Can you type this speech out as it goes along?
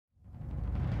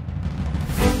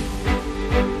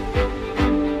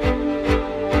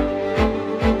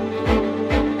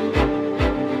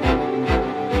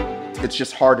it's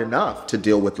just hard enough to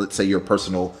deal with, let's say, your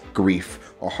personal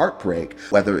grief or heartbreak,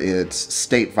 whether it's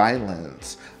state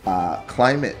violence,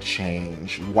 climate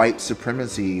change, white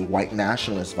supremacy, white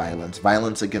nationalist violence,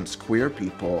 violence against queer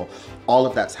people, all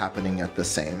of that's happening at the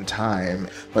same time.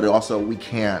 But also, we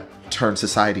can't turn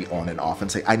society on and off and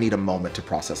say, I need a moment to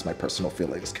process my personal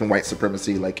feelings. Can white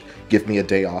supremacy, like, give me a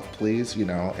day off, please? You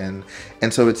know,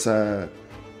 and so it's a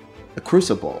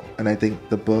crucible. And I think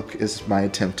the book is my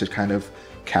attempt to kind of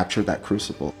capture that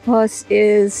crucible. Horse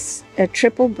is a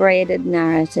triple braided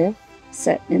narrative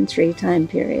set in 3 time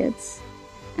periods.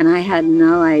 And I had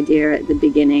no idea at the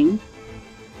beginning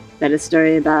that a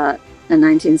story about a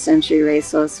 19th century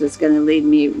racehorse was going to lead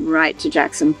me right to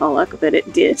Jackson Pollock, but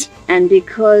it did. And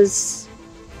because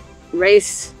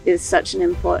race is such an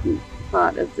important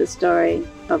part of the story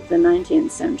of the 19th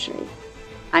century,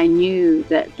 I knew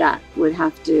that that would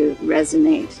have to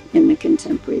resonate in the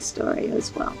contemporary story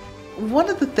as well.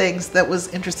 One of the things that was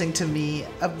interesting to me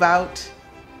about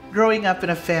growing up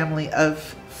in a family of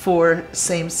 4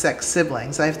 same-sex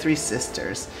siblings, I have 3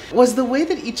 sisters, was the way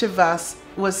that each of us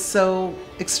was so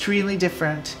extremely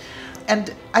different.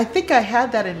 And I think I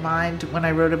had that in mind when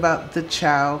I wrote about the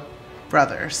Chow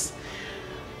brothers.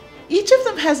 Each of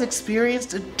them has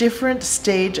experienced a different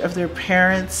stage of their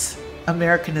parents'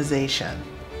 Americanization.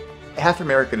 Half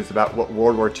American is about what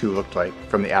World War II looked like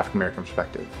from the African American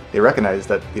perspective. They recognized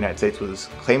that the United States was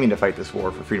claiming to fight this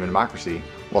war for freedom and democracy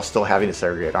while still having a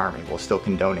segregated army, while still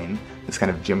condoning this kind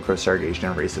of Jim Crow segregation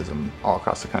and racism all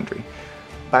across the country.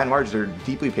 By and large, they're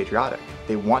deeply patriotic.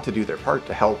 They want to do their part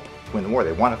to help win the war.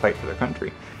 They want to fight for their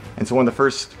country. And so one of the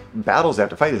first battles they have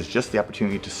to fight is just the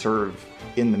opportunity to serve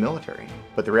in the military.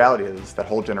 But the reality is that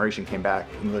whole generation came back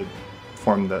and really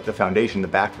formed the foundation, the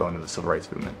backbone of the civil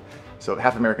rights movement. So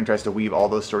Half American tries to weave all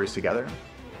those stories together.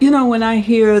 You know, when I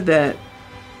hear that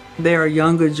there are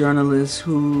younger journalists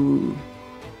who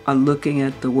are looking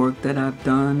at the work that I've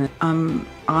done, I'm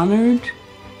honored.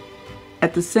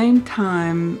 At the same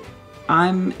time,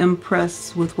 I'm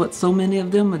impressed with what so many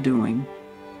of them are doing.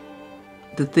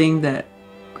 The thing that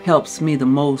helps me the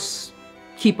most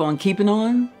keep on keeping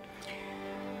on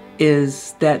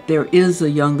is that there is a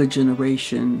younger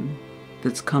generation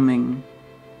that's coming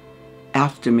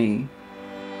after me.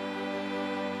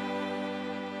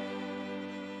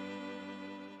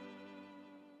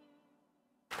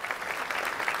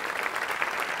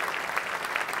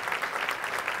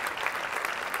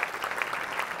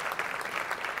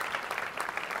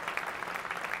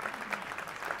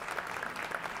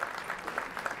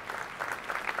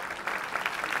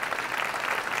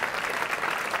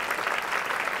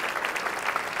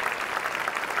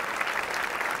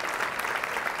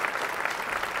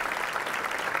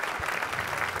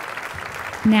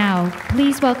 Now,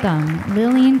 please welcome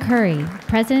Lillian Curry,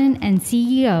 President and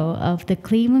CEO of the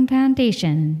Cleveland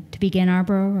Foundation, to begin our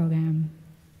program.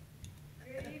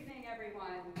 Good evening,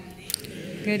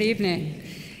 everyone. Good evening.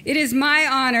 It is my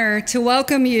honor to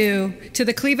welcome you to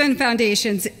the Cleveland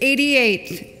Foundation's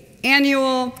 88th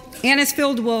Annual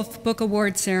Anisfield-Wolf Book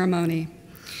Awards ceremony.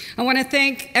 I want to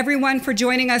thank everyone for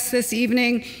joining us this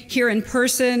evening here in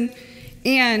person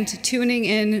and tuning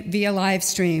in via live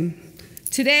stream.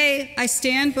 Today, I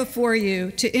stand before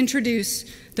you to introduce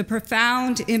the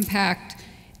profound impact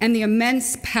and the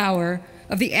immense power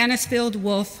of the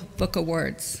Anisfield-Wolf Book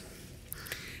Awards.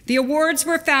 The awards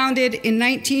were founded in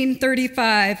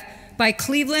 1935 by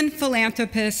Cleveland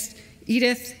philanthropist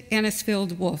Edith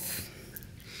Anisfield-Wolf.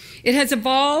 It has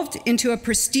evolved into a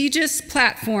prestigious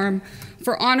platform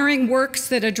for honoring works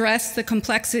that address the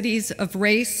complexities of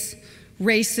race,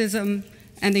 racism,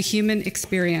 and the human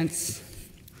experience.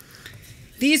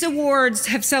 These awards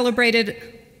have celebrated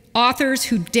authors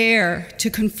who dare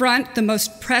to confront the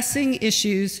most pressing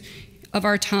issues of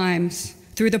our times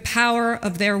through the power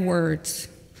of their words.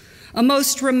 A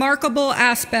most remarkable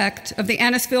aspect of the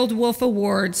Anisfield-Wolf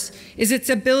Awards is its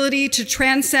ability to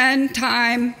transcend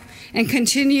time and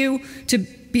continue to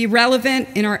be relevant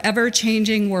in our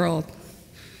ever-changing world.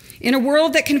 In a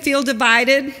world that can feel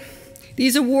divided,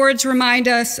 these awards remind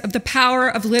us of the power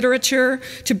of literature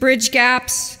to bridge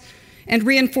gaps and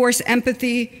reinforce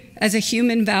empathy as a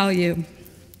human value.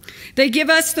 They give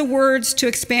us the words to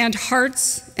expand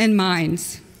hearts and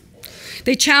minds.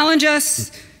 They challenge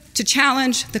us to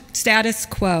challenge the status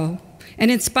quo and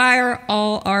inspire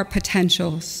all our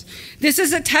potentials. This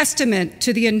is a testament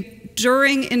to the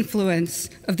enduring influence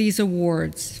of these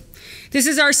awards. This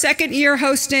is our second year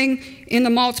hosting in the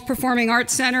Maltz Performing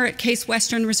Arts Center at Case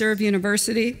Western Reserve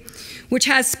University, which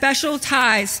has special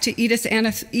ties to Edith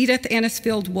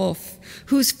Anisfield-Wolf,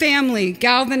 whose family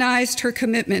galvanized her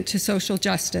commitment to social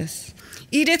justice.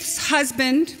 Edith's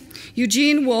husband,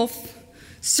 Eugene Wolf,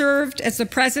 served as the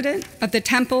president of the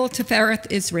Temple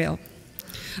Tifereth Israel,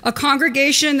 a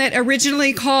congregation that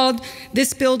originally called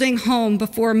this building home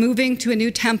before moving to a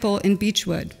new temple in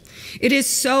Beechwood. It is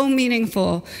so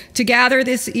meaningful to gather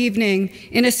this evening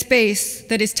in a space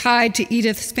that is tied to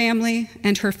Edith's family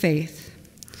and her faith.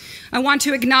 I want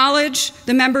to acknowledge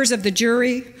the members of the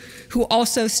jury who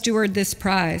also steward this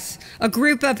prize, a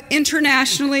group of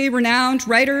internationally renowned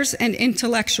writers and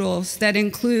intellectuals that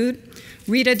include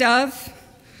Rita Dove,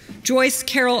 Joyce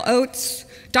Carol Oates,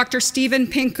 Dr. Stephen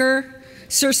Pinker,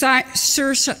 Sir Simon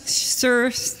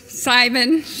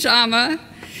Schama,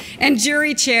 and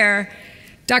jury chair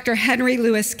Dr. Henry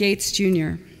Louis Gates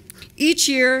Jr. Each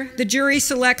year, the jury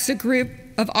selects a group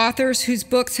of authors whose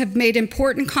books have made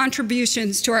important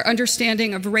contributions to our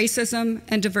understanding of racism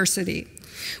and diversity.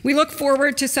 We look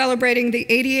forward to celebrating the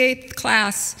 88th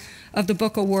class of the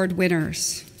Book Award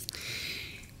winners.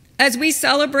 As we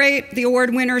celebrate the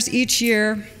award winners each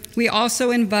year, we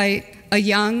also invite a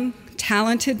young,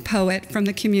 talented poet from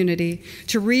the community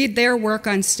to read their work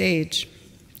on stage.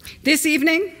 This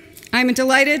evening, I'm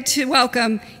delighted to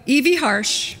welcome Evie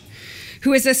Harsh,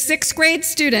 who is a 6th grade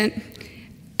student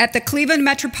at the Cleveland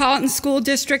Metropolitan School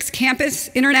District's Campus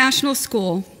International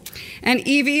School, and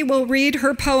Evie will read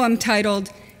her poem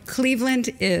titled, "Cleveland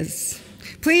Is."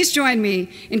 Please join me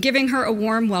in giving her a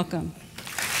warm welcome.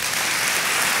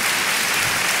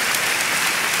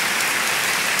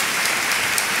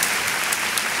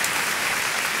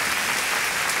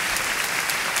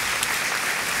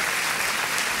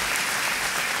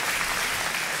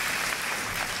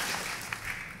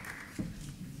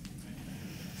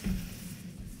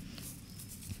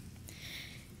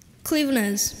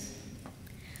 Cleveland is.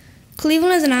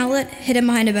 Cleveland is an outlet hidden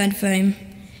behind a bed frame,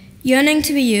 yearning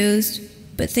to be used,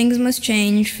 but things must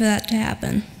change for that to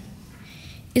happen.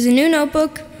 Is a new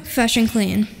notebook, fresh and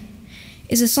clean.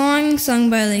 Is a song sung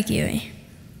by Lake Erie.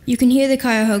 You can hear the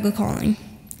Cuyahoga calling.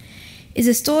 Is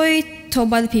a story told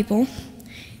by the people.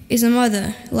 Is a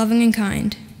mother, loving and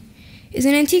kind. Is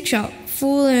an antique shop,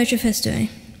 full and rich of history.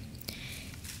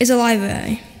 Is a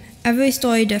library, every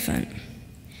story different.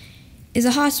 Is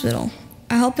a hospital,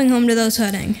 a helping home to those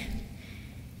hurting.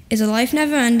 Is a life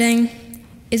never ending.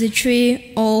 Is a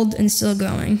tree old and still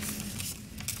growing.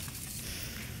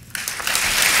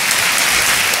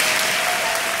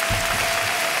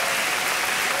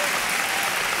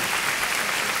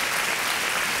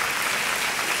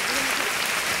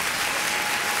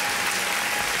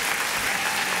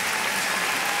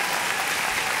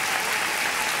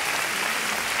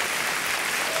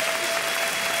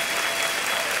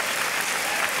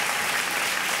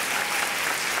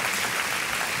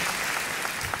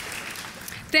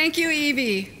 Thank you,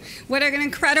 Evie. What an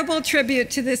incredible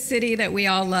tribute to this city that we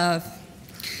all love.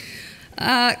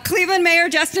 Cleveland Mayor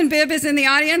Justin Bibb is in the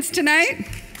audience tonight.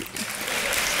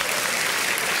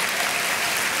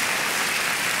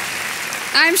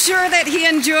 I'm sure that he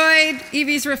enjoyed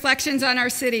Evie's reflections on our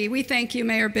city. We thank you,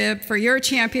 Mayor Bibb, for your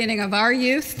championing of our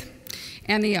youth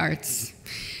and the arts,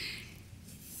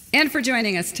 and for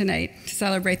joining us tonight to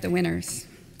celebrate the winners.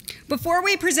 Before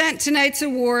we present tonight's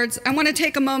awards, I want to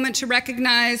take a moment to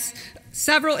recognize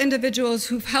several individuals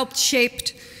who've helped shape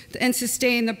and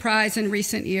sustain the prize in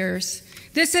recent years.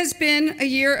 This has been a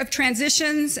year of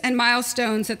transitions and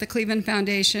milestones at the Cleveland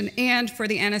Foundation and for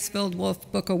the Anisfield-Wolf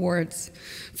Book Awards.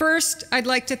 First, I'd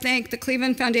like to thank the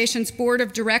Cleveland Foundation's Board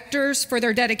of Directors for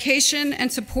their dedication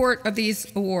and support of these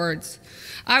awards.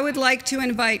 I would like to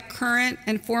invite current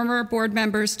and former board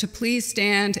members to please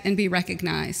stand and be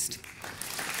recognized.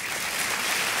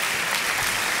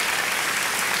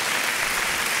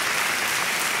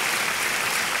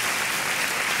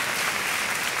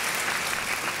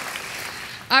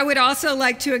 I would also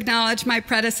like to acknowledge my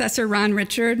predecessor, Ron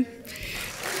Richard.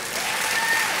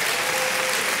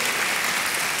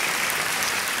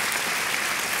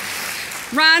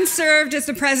 Ron served as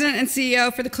the president and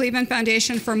CEO for the Cleveland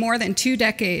Foundation for more than 2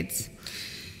 decades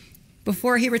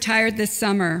before he retired this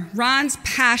summer. Ron's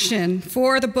passion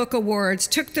for the Book Awards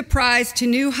took the prize to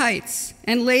new heights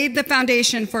and laid the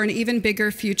foundation for an even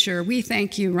bigger future. We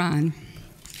thank you, Ron.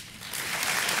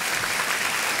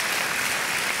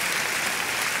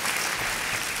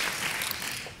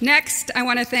 Next, I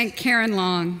want to thank Karen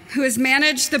Long, who has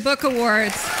managed the Book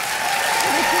Awards.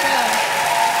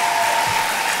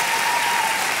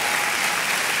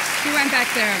 She went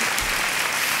back there.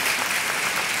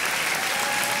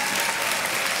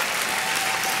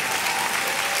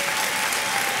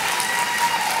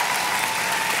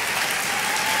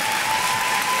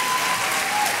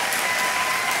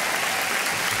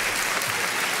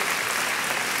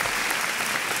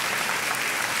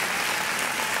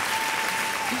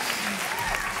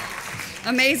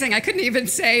 amazing. I couldn't even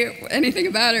say anything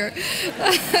about her.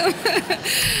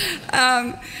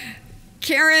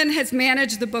 Karen has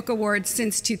managed the Book Awards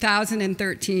since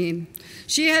 2013.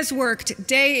 She has worked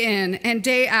day in and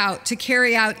day out to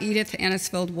carry out Edith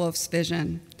Anisfield-Wolf's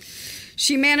vision.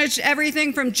 She managed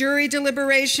everything from jury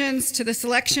deliberations to the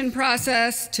selection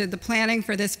process to the planning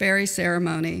for this very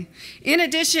ceremony. In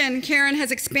addition, Karen has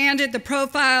expanded the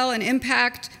profile and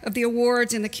impact of the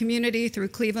awards in the community through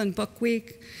Cleveland Book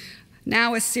Week,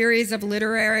 now a series of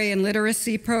literary and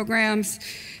literacy programs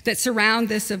that surround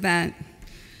this event.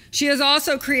 She has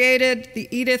also created the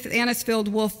Edith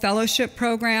Anisfield-Wolf Fellowship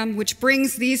Program, which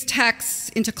brings these texts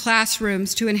into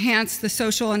classrooms to enhance the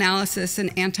social analysis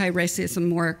and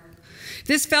anti-racism work.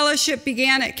 This fellowship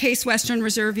began at Case Western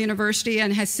Reserve University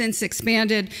and has since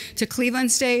expanded to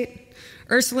Cleveland State,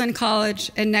 Ursuline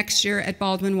College, and next year at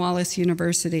Baldwin Wallace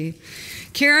University.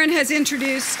 Karen has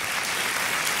introduced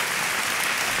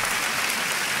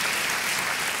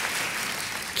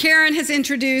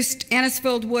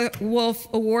Anisfield-Wolf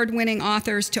award-winning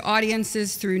authors to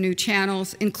audiences through new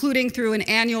channels, including through an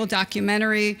annual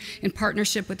documentary in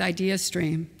partnership with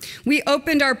IdeaStream. We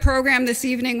opened our program this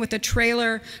evening with a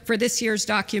trailer for this year's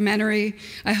documentary.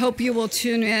 I hope you will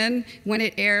tune in when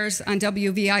it airs on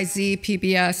WVIZ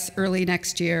PBS early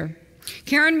next year.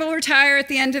 Karen will retire at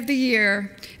the end of the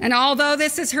year, and although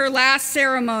this is her last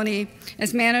ceremony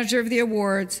as manager of the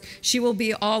awards, she will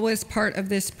be always part of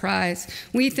this prize.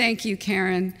 We thank you,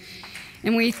 Karen,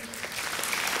 and we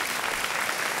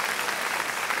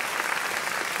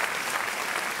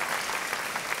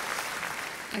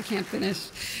I can't finish.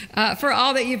 For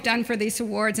all that you've done for these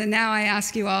awards, and now I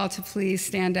ask you all to please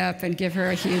stand up and give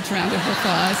her a huge round of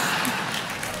applause.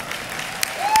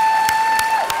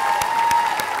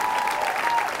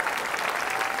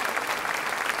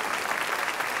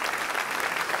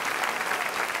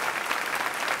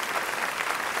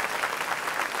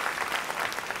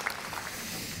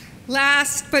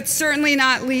 Last, but certainly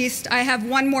not least, I have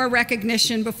one more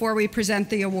recognition before we present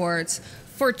the awards.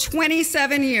 For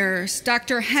 27 years,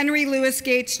 Dr. Henry Louis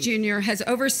Gates Jr. has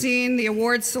overseen the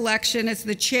award selection as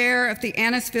the chair of the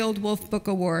Anisfield-Wolf Book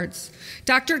Awards.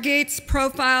 Dr. Gates'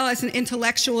 profile as an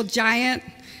intellectual giant,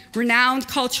 renowned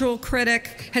cultural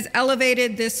critic, has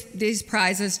elevated these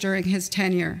prizes during his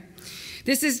tenure.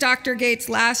 This is Dr. Gates'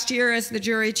 last year as the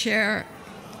jury chair.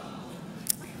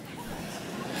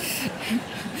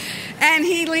 And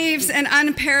he leaves an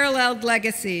unparalleled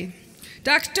legacy.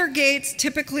 Dr. Gates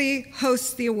typically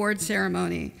hosts the award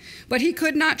ceremony, but he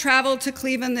could not travel to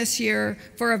Cleveland this year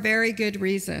for a very good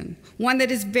reason, one that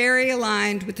is very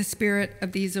aligned with the spirit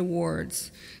of these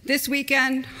awards. This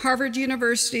weekend, Harvard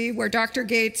University, where Dr.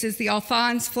 Gates is the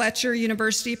Alphonse Fletcher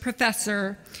University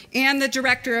professor and the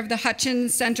director of the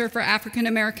Hutchins Center for African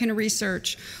American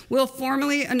Research, will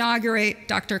formally inaugurate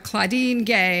Dr. Claudine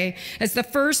Gay as the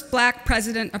first Black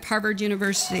president of Harvard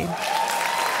University.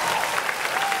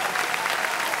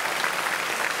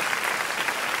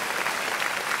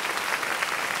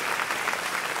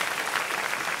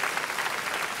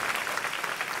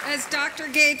 As Dr.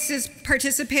 Gates is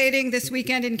participating this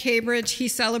weekend in Cambridge, he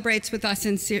celebrates with us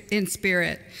in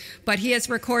spirit. But he has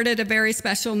recorded a very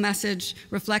special message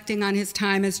reflecting on his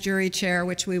time as jury chair,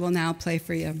 which we will now play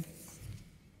for you.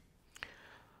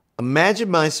 Imagine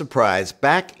my surprise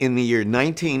back in the year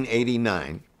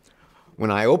 1989 when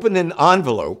I opened an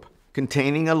envelope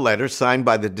containing a letter signed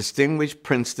by the distinguished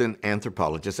Princeton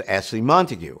anthropologist Ashley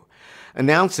Montague,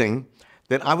 announcing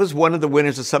that I was one of the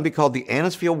winners of something called the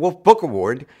Anisfield-Wolf Book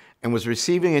Award and was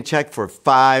receiving a check for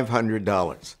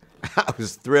 $500. I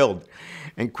was thrilled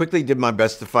and quickly did my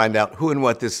best to find out who and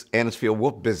what this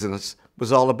Anisfield-Wolf business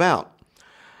was all about.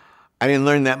 I didn't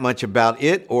learn that much about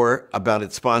it or about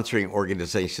its sponsoring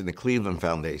organization, the Cleveland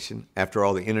Foundation. After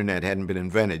all, the internet hadn't been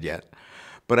invented yet.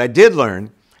 But I did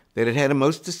learn that it had a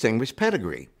most distinguished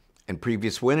pedigree, and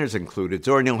previous winners included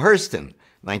Zora Neale Hurston,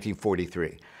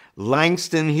 1943,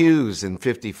 Langston Hughes in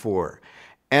 54,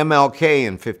 MLK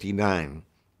in 59,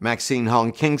 Maxine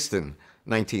Hong Kingston,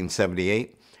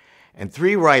 1978, and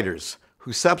 3 writers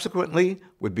who subsequently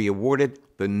would be awarded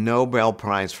the Nobel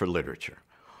Prize for Literature: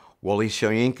 Wally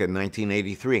Soyinka in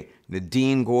 1983,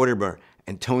 Nadine Gordimer,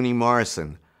 and Toni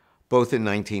Morrison, both in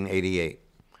 1988.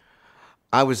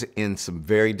 I was in some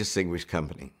very distinguished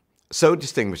company. So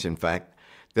distinguished, in fact,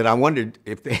 that I wondered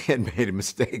if they had made a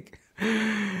mistake.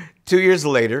 2 years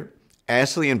later,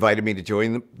 Ashley invited me to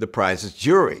join the prize's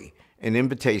jury, an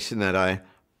invitation that I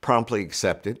promptly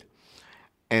accepted,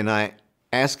 and I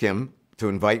asked him to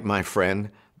invite my friend,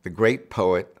 the great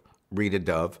poet Rita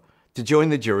Dove, to join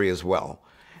the jury as well.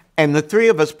 And the 3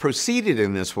 of us proceeded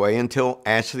in this way until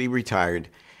Ashley retired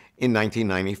in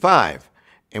 1995.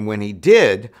 And when he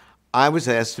did, I was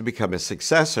asked to become his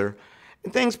successor,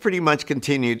 and things pretty much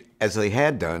continued as they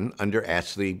had done under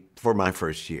Ashley for my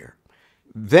first year.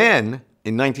 Then,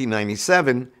 in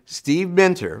 1997, Steve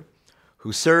Minter,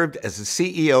 who served as the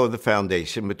CEO of the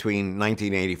foundation between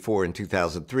 1984 and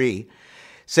 2003,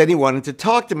 said he wanted to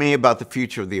talk to me about the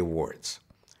future of the awards.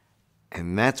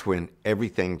 And that's when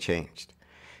everything changed.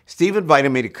 Steve invited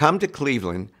me to come to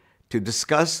Cleveland to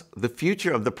discuss the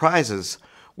future of the prizes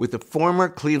with a former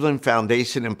Cleveland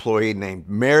Foundation employee named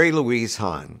Mary Louise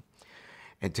Hahn.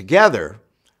 And together,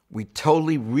 we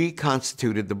totally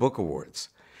reconstituted the Book Awards,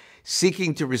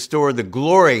 seeking to restore the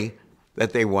glory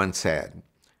that they once had.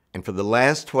 And for the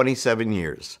last 27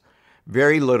 years,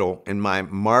 very little in my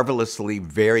marvelously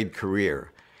varied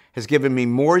career has given me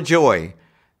more joy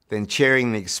than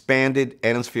chairing the expanded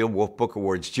Anisfield-Wolf Book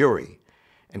Awards jury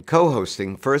and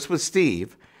co-hosting, first with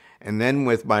Steve and then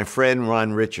with my friend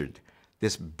Ron Richard,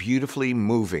 this beautifully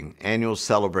moving annual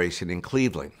celebration in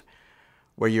Cleveland,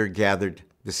 where you're gathered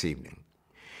this evening.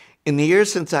 In the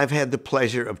years since I've had the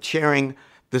pleasure of chairing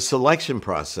the selection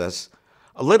process,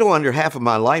 a little under half of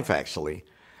my life actually,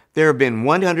 there have been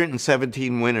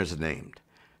 117 winners named,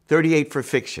 38 for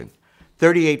fiction,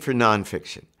 38 for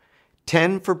nonfiction,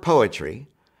 10 for poetry,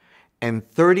 and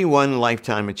 31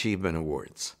 Lifetime Achievement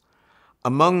Awards.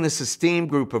 Among this esteemed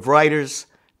group of writers,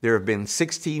 there have been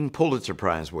 16 Pulitzer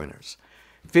Prize winners,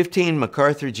 15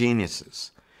 MacArthur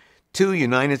Geniuses, 2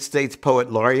 United States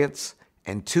Poet Laureates,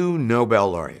 and 2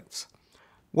 Nobel Laureates.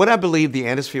 What I believe the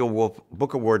Anisfield-Wolf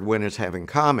Book Award winners have in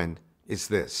common is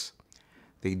this: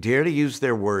 they dare to use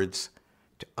their words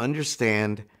to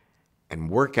understand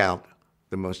and work out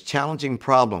the most challenging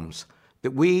problems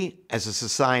that we as a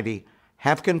society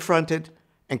have confronted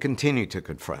and continue to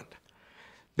confront.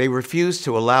 They refuse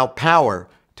to allow power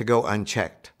to go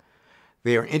unchecked.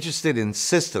 They are interested in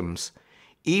systems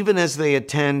even as they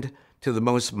attend to the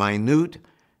most minute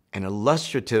and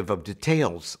illustrative of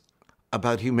details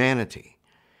about humanity.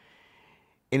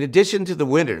 In addition to the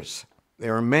winners,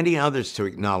 there are many others to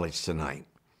acknowledge tonight.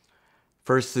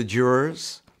 First, the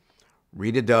jurors,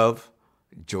 Rita Dove,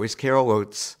 Joyce Carol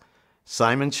Oates,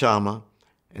 Simon Schama,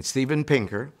 and Steven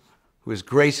Pinker, who is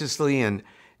graciously and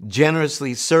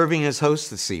generously serving as host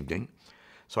this evening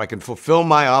so I can fulfill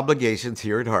my obligations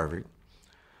here at Harvard.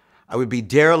 I would be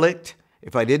derelict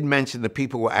if I didn't mention the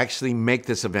people who actually make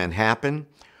this event happen,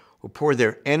 who pour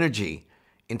their energy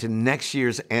into next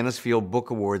year's Anisfield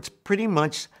Book Awards pretty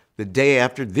much the day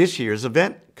after this year's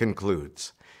event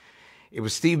concludes. It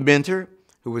was Steve Minter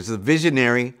who was the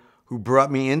visionary who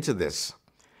brought me into this,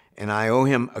 and I owe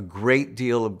him a great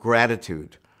deal of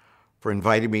gratitude for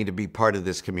inviting me to be part of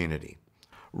this community.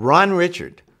 Ron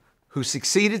Richard, who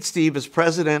succeeded Steve as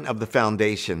president of the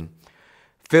foundation,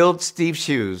 filled Steve's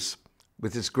shoes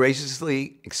with his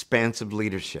graciously expansive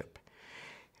leadership.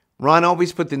 Ron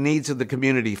always put the needs of the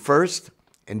community first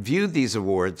and viewed these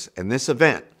awards and this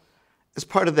event as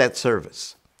part of that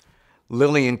service.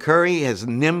 Lillian Curry has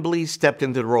nimbly stepped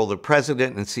into the role of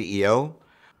president and CEO.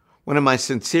 One of my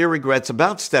sincere regrets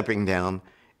about stepping down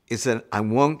is that I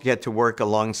won't get to work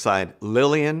alongside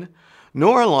Lillian,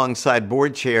 nor alongside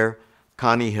board chair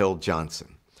Connie Hill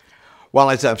Johnson. While,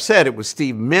 as I've said, it was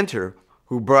Steve Minter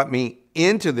who brought me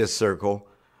into this circle,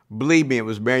 believe me, it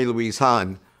was Mary Louise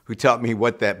Hahn who taught me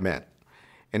what that meant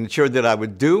and ensured that I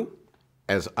would do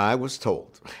as I was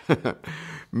told.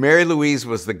 Mary Louise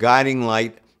was the guiding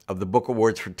light of the Book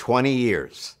Awards for 20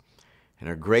 years, and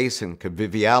her grace and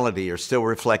conviviality are still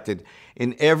reflected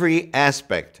in every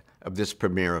aspect of this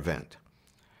premier event.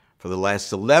 For the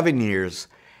last 11 years,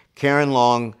 Karen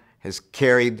Long has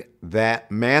carried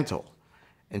that mantle,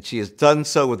 and she has done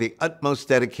so with the utmost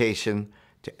dedication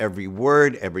to every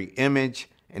word, every image,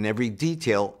 and every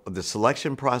detail of the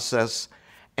selection process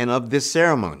and of this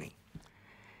ceremony.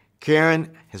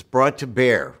 Karen has brought to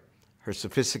bear her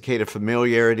sophisticated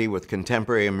familiarity with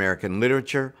contemporary American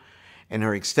literature and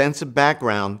her extensive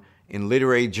background in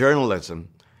literary journalism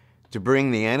to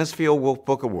bring the Anisfield-Wolf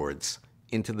Book Awards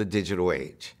into the digital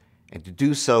age, and to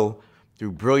do so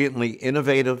through brilliantly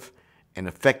innovative and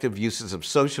effective uses of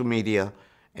social media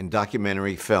and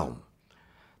documentary film,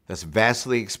 thus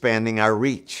vastly expanding our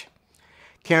reach.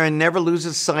 Karen never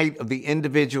loses sight of the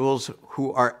individuals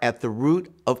who are at the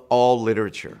root of all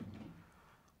literature,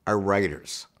 our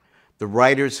writers, the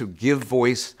writers who give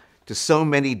voice to so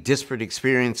many disparate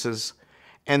experiences,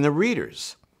 and the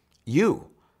readers, you,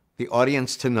 the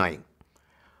audience tonight,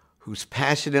 whose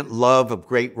passionate love of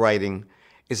great writing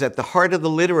is at the heart of the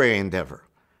literary endeavor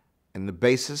and the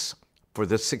basis for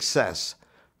the success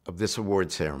of this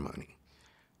award ceremony.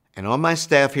 And on my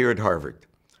staff here at Harvard,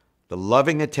 the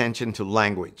loving attention to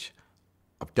language,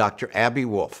 of Dr. Abby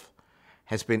Wolf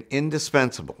has been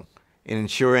indispensable in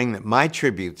ensuring that my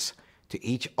tributes to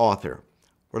each author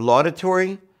were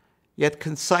laudatory yet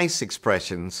concise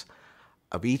expressions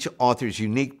of each author's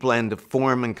unique blend of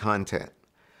form and content,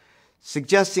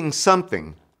 suggesting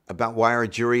something about why our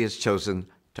jury has chosen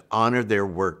to honor their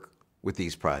work with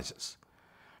these prizes.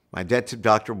 My debt to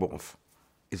Dr. Wolf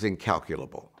is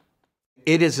incalculable.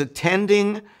 It is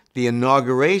attending the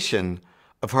inauguration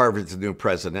of Harvard's new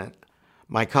president,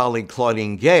 my colleague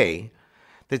Claudine Gay,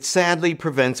 that sadly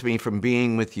prevents me from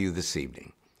being with you this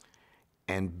evening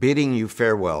and bidding you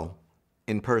farewell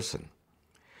in person.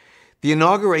 The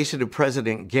inauguration of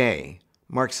President Gay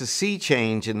marks a sea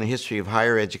change in the history of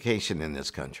higher education in this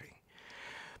country.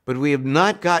 But we have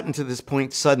not gotten to this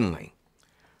point suddenly.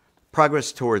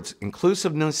 Progress towards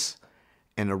inclusiveness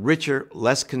and a richer,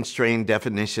 less constrained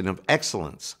definition of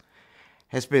excellence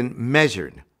has been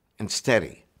measured and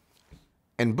steady.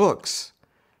 And books,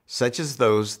 such as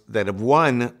those that have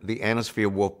won the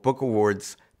Anisfield-Wolf Book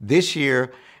Awards this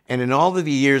year and in all of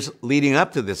the years leading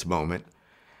up to this moment,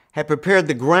 have prepared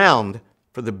the ground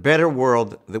for the better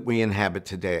world that we inhabit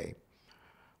today.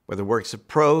 Whether works of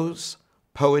prose,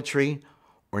 poetry,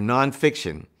 or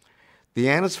nonfiction, the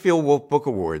Anisfield-Wolf Book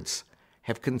Awards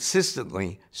have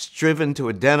consistently striven to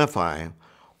identify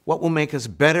what will make us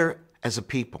better as a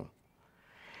people.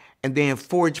 And they have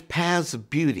forged paths of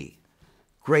beauty,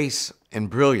 grace, and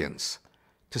brilliance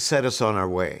to set us on our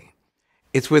way.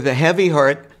 It's with a heavy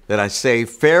heart that I say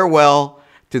farewell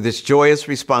to this joyous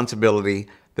responsibility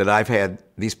that I've had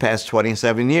these past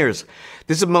 27 years.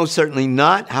 This is most certainly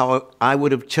not how I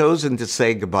would have chosen to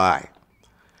say goodbye.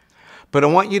 But I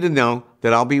want you to know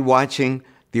that I'll be watching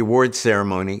the awards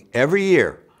ceremony every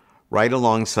year right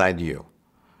alongside you.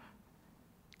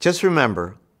 Just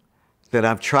remember that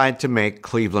I've tried to make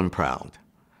Cleveland proud,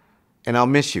 and I'll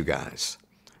miss you guys,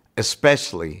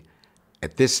 especially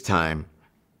at this time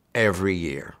every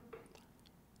year.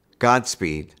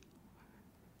 Godspeed,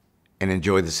 and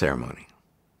enjoy the ceremony.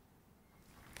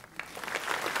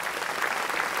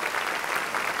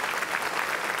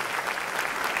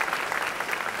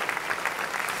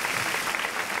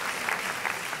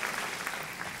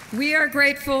 We are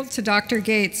grateful to Dr.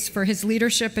 Gates for his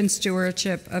leadership and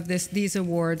stewardship of these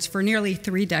awards for nearly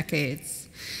 3 decades.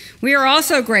 We are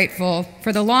also grateful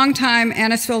for the longtime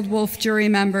Anisfield-Wolf jury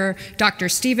member, Dr.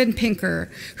 Steven Pinker,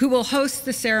 who will host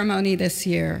the ceremony this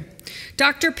year.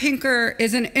 Dr. Pinker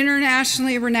is an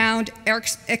internationally renowned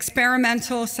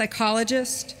experimental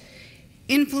psychologist,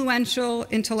 influential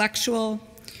intellectual,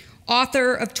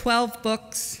 author of 12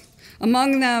 books.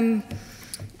 Among them,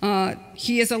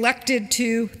 he is elected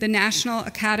to the National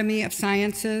Academy of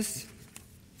Sciences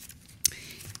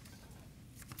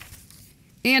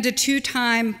and a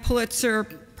 2-time Pulitzer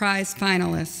Prize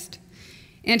finalist.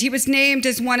 And he was named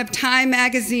as one of Time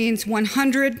magazine's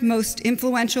 100 most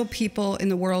influential people in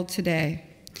the world today.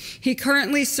 He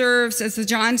currently serves as the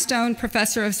Johnstone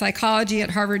Professor of Psychology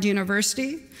at Harvard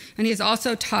University, and he has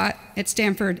also taught at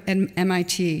Stanford and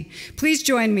MIT. Please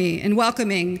join me in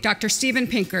welcoming Dr. Steven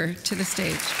Pinker to the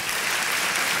stage.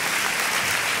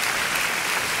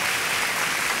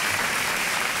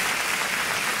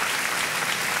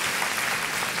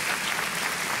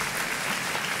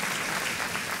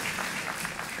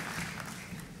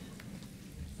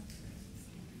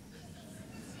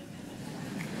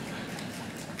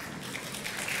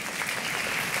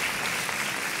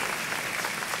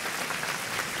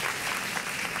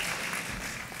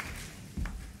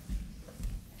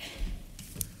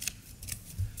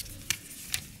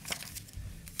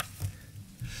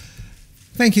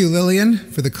 Thank you, Lillian,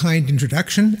 for the kind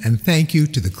introduction, and thank you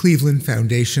to the Cleveland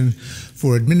Foundation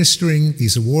for administering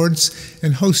these awards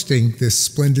and hosting this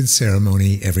splendid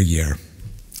ceremony every year.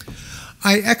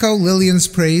 I echo Lillian's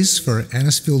praise for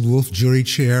Anisfield-Wolf Jury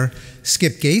Chair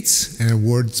Skip Gates and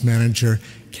Awards Manager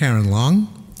Karen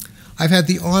Long. I've had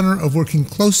the honor of working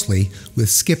closely with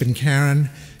Skip and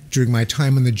Karen during my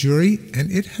time on the jury,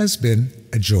 and it has been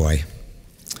a joy.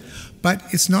 But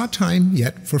it's not time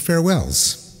yet for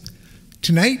farewells.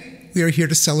 Tonight, we are here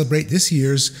to celebrate this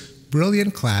year's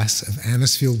brilliant class of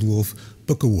Anisfield-Wolf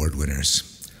Book Award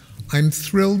winners. I'm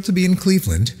thrilled to be in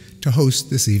Cleveland to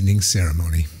host this evening's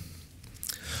ceremony.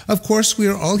 Of course, we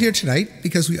are all here tonight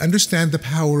because we understand the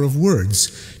power of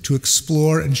words to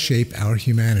explore and shape our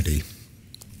humanity.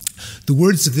 The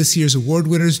words of this year's award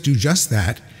winners do just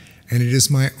that, and it is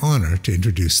my honor to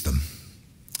introduce them.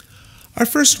 Our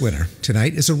first winner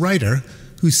tonight is a writer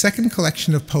whose second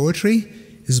collection of poetry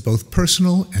is both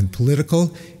personal and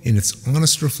political in its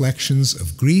honest reflections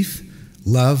of grief,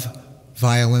 love,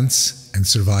 violence, and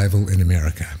survival in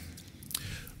America.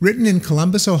 Written in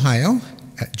Columbus, Ohio,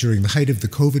 during the height of the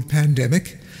COVID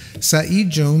pandemic, Saeed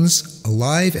Jones'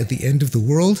 Alive at the End of the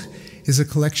World is a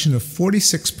collection of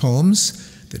 46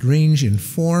 poems that range in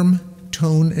form,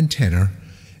 tone, and tenor,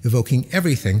 evoking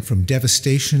everything from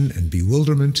devastation and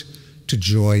bewilderment to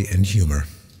joy and humor.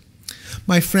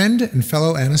 My friend and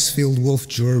fellow Anisfield-Wolf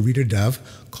juror Rita Dove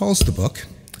calls the book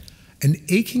an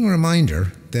aching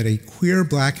reminder that a queer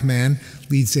black man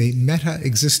leads a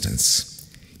meta-existence.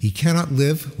 He cannot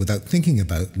live without thinking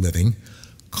about living,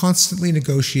 constantly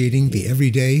negotiating the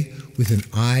everyday with an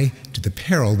eye to the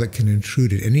peril that can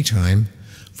intrude at any time,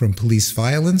 from police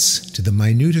violence to the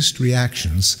minutest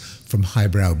reactions from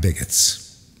highbrow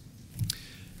bigots.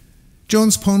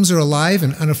 Jones' poems are alive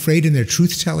and unafraid in their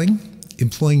truth-telling,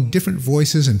 employing different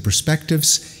voices and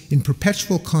perspectives in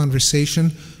perpetual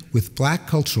conversation with Black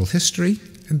cultural history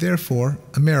and therefore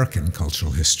American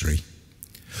cultural history.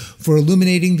 For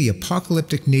illuminating the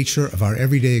apocalyptic nature of our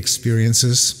everyday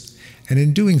experiences, and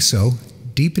in doing so,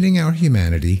 deepening our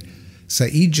humanity,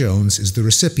 Saeed Jones is the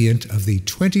recipient of the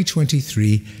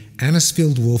 2023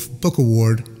 Anisfield-Wolf Book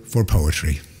Award for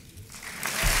Poetry.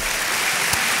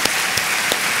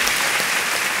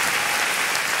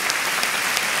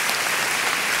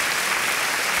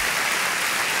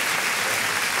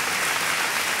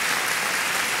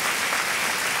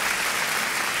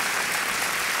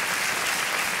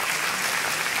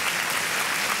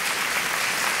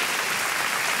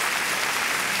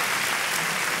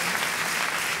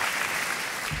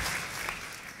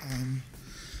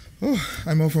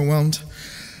 I'm overwhelmed.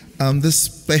 This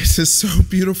space is so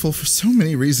beautiful for so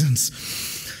many reasons.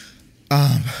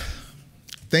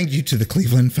 Thank you to the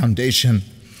Cleveland Foundation.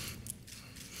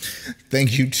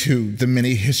 Thank you to the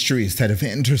many histories that have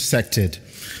intersected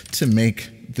to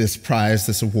make this prize,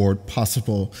 this award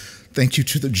possible. Thank you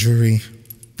to the jury.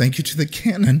 Thank you to the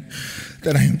canon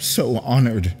that I am so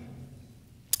honored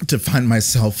to find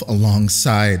myself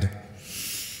alongside.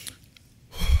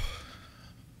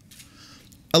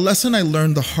 A lesson I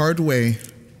learned the hard way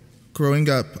growing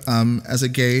up as a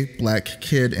gay black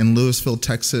kid in Lewisville,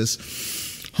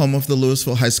 Texas, home of the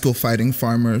Lewisville High School Fighting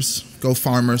Farmers. Go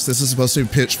Farmers, this is supposed to be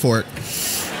Pitchfork.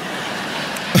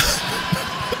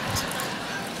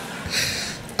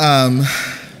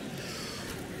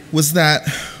 Was that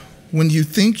when you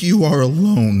think you are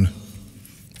alone,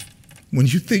 when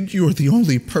you think you are the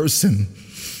only person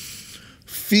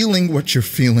feeling what you're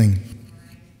feeling,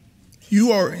 you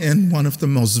are in one of the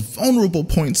most vulnerable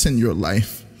points in your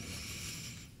life.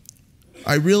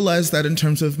 I realized that in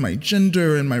terms of my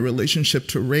gender and my relationship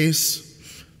to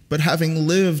race, but having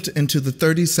lived into the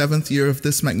 37th year of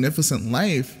this magnificent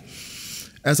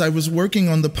life, as I was working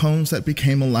on the poems that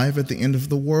became alive at the end of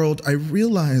the world, I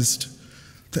realized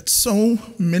that so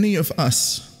many of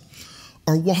us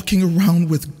are walking around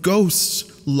with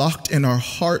ghosts locked in our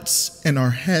hearts and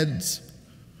our heads.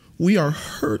 We are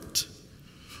hurt.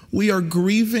 We are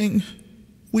grieving,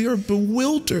 we are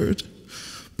bewildered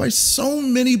by so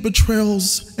many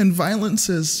betrayals and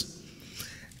violences.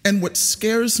 And what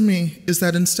scares me is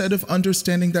that instead of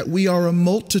understanding that we are a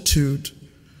multitude,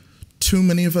 too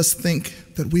many of us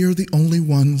think that we are the only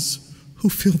ones who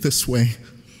feel this way.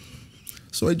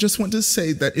 So I just want to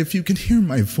say that if you can hear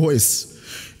my voice,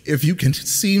 if you can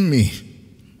see me,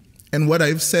 and what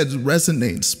I've said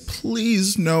resonates,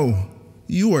 please know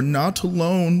you are not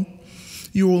alone.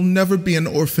 You will never be an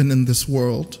orphan in this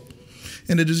world,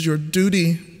 and it is your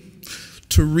duty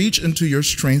to reach into your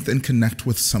strength and connect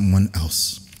with someone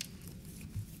else.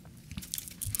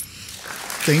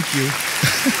 Thank you.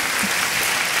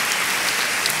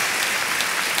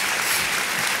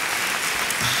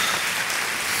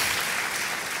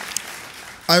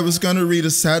 I was going to read a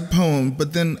sad poem,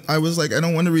 but then I was like, I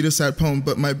don't want to read a sad poem,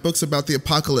 but my book's about the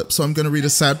apocalypse, so I'm going to read a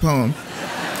sad poem.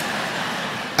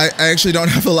 I actually don't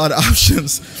have a lot of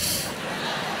options,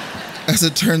 as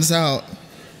it turns out.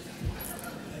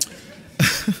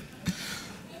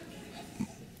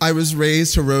 I was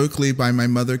raised heroically by my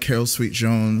mother, Carol Sweet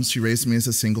Jones. She raised me as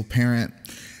a single parent,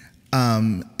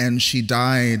 and she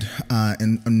died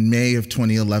in May of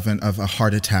 2011 of a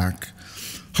heart attack.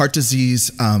 Heart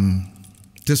disease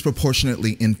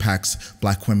disproportionately impacts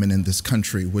Black women in this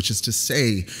country, which is to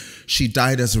say, she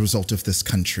died as a result of this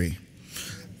country.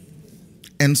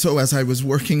 And so as I was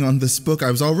working on this book,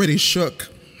 I was already shook,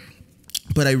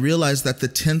 but I realized that the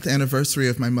 10th anniversary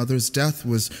of my mother's death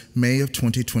was May of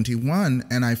 2021,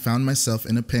 and I found myself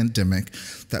in a pandemic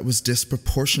that was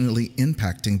disproportionately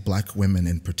impacting Black women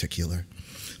in particular.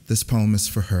 This poem is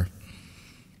for her.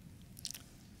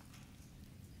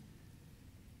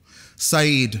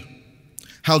 Saeed,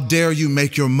 how dare you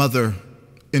make your mother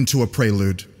into a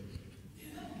prelude?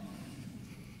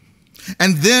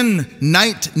 And then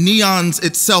night neons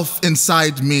itself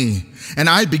inside me, and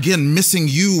I begin missing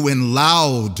you in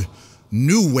loud,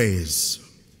 new ways.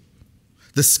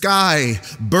 The sky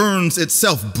burns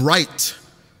itself bright,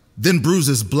 then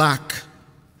bruises black.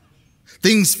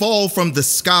 Things fall from the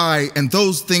sky, and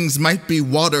those things might be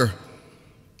water,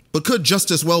 but could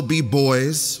just as well be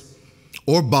boys,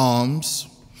 or bombs,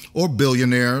 or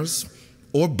billionaires,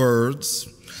 or birds.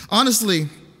 Honestly,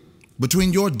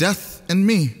 between your death and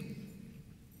me,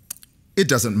 it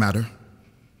doesn't matter.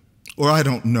 Or I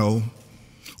don't know.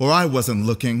 Or I wasn't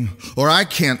looking. Or I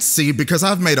can't see because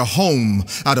I've made a home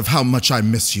out of how much I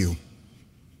miss you.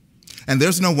 And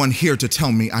there's no one here to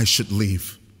tell me I should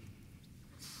leave.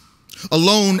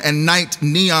 Alone and night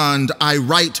neoned, I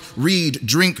write, read,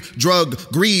 drink, drug,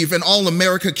 grieve, and all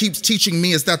America keeps teaching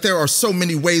me is that there are so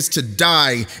many ways to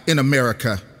die in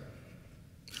America.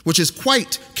 Which is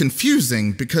quite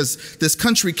confusing because this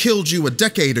country killed you a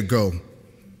decade ago.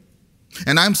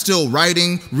 And I'm still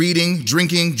writing, reading,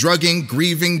 drinking, drugging,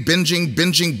 grieving,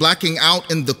 binging, blacking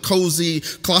out in the cozy,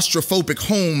 claustrophobic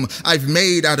home I've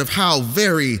made out of how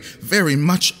very, very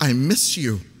much I miss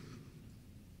you.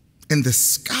 And the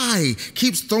sky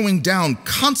keeps throwing down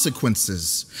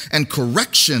consequences and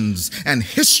corrections and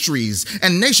histories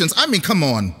and nations. I mean, come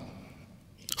on.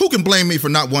 Who can blame me for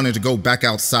not wanting to go back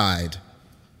outside?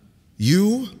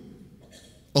 You,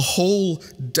 a whole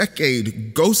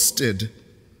decade ghosted,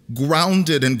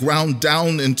 grounded and ground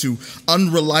down into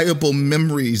unreliable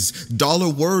memories, dollar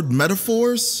word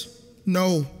metaphors?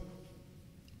 No,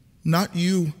 not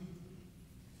you.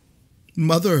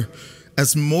 Mother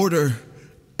as mortar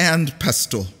and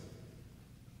pestle.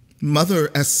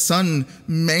 Mother as son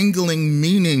mangling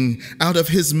meaning out of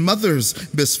his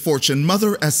mother's misfortune.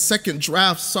 Mother as second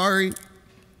draft, sorry.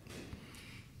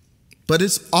 But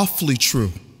it's awfully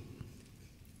true.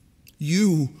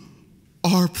 You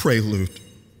are prelude.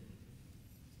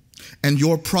 And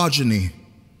your progeny,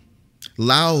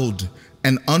 loud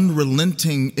and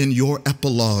unrelenting in your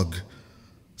epilogue,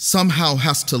 somehow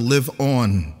has to live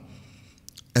on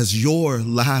as your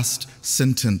last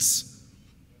sentence,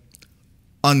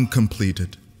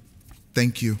 uncompleted.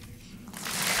 Thank you.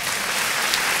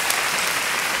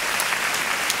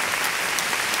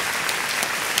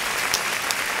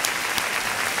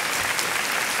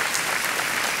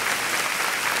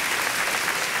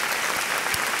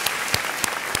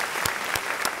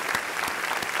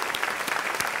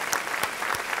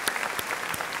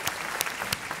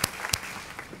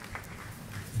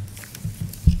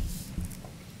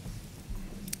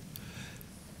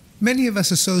 Many of us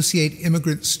associate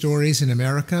immigrant stories in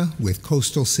America with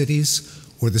coastal cities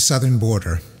or the southern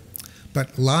border.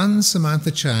 But Lan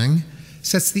Samantha Chang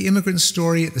sets the immigrant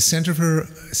story at the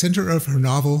center of her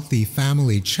novel, The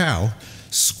Family Chow,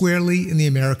 squarely in the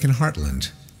American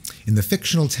heartland, in the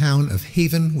fictional town of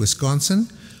Haven, Wisconsin,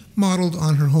 modeled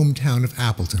on her hometown of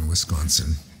Appleton,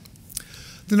 Wisconsin.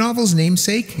 The novel's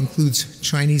namesake includes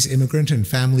Chinese immigrant and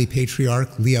family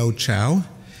patriarch Liu Chow,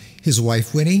 his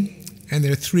wife Winnie, and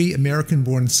their 3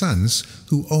 American-born sons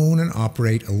who own and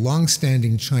operate a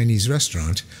long-standing Chinese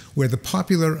restaurant where the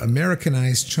popular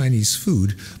Americanized Chinese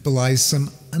food belies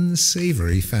some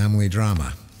unsavory family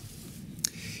drama.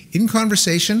 In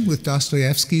conversation with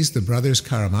Dostoevsky's The Brothers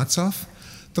Karamazov,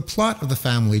 the plot of The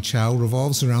Family Chow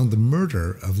revolves around the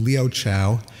murder of Liu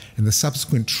Chow and the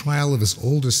subsequent trial of his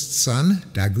oldest son,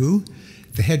 Dagu,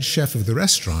 the head chef of the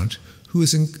restaurant, who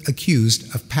is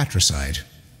accused of patricide.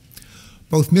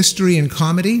 Both mystery and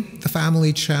comedy, The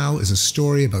Family Chow is a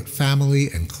story about family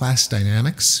and class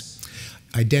dynamics,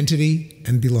 identity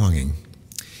and belonging.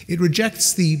 It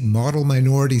rejects the model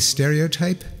minority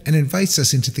stereotype and invites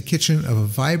us into the kitchen of a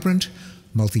vibrant,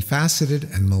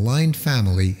 multifaceted, and maligned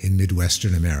family in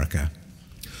Midwestern America.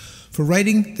 For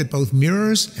writing that both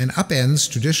mirrors and upends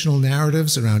traditional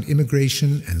narratives around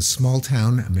immigration and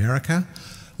small-town America,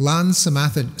 Lan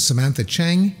Samantha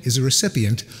Chang is a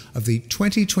recipient of the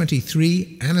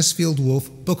 2023 Anisfield-Wolf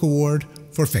Book Award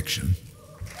for Fiction.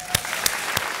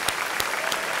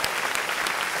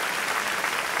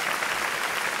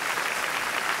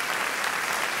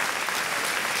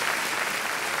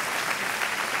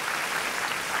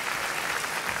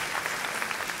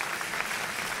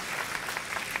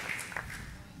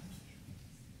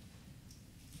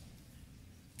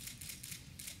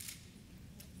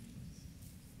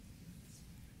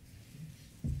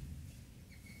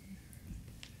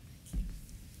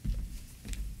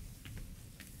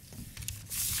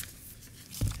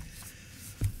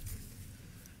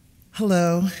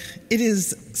 Hello. It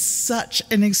is such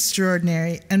an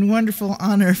extraordinary and wonderful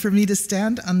honor for me to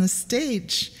stand on the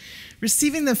stage.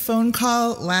 Receiving the phone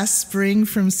call last spring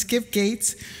from Skip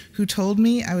Gates, who told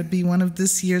me I would be one of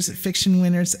this year's fiction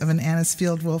winners of an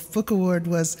Anisfield-Wolf Book Award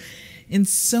was, in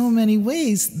so many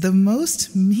ways, the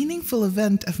most meaningful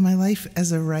event of my life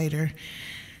as a writer.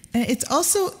 And it's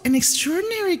also an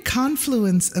extraordinary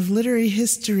confluence of literary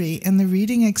history and the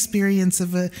reading experience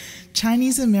of a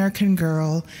Chinese American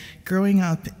girl growing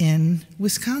up in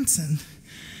Wisconsin.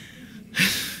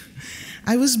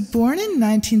 I was born in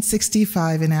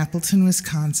 1965 in Appleton,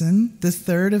 Wisconsin, the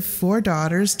third of 4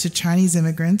 daughters to Chinese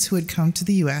immigrants who had come to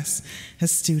the U.S.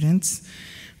 as students.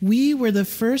 We were the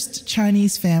first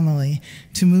Chinese family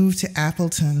to move to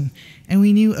Appleton, and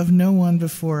we knew of no one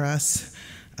before us.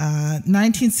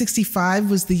 1965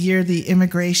 was the year the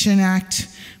Immigration Act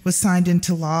was signed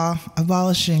into law,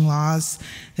 abolishing laws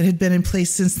that had been in place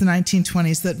since the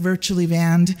 1920s that virtually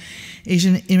banned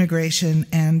Asian immigration,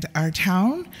 and our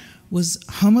town was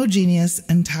homogeneous,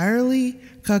 entirely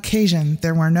Caucasian.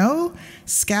 There were no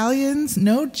scallions,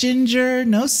 no ginger,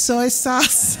 no soy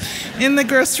sauce in the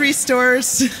grocery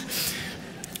stores.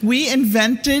 We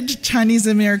invented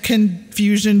Chinese-American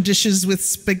fusion dishes with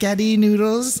spaghetti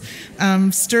noodles,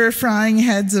 stir-frying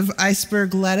heads of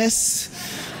iceberg lettuce,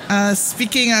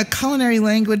 speaking a culinary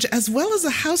language as well as a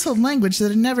household language that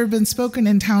had never been spoken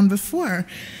in town before.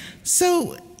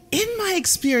 So, in my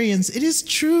experience, it is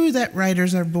true that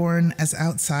writers are born as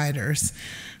outsiders.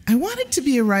 I wanted to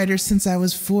be a writer since I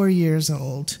was 4 years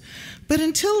old, but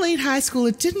until late high school,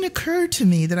 it didn't occur to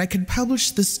me that I could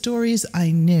publish the stories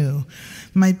I knew.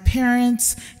 My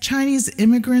parents, Chinese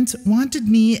immigrants, wanted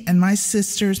me and my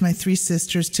sisters, my 3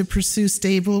 sisters, to pursue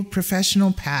stable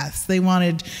professional paths. They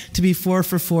wanted to be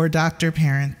 4-for-4 doctor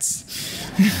parents.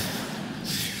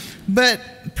 But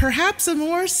perhaps a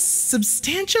more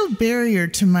substantial barrier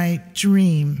to my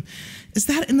dream is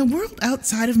that in the world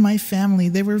outside of my family,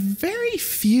 there were very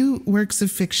few works of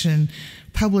fiction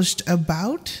published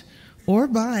about or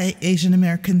by Asian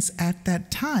Americans at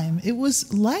that time. It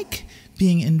was like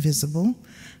being invisible.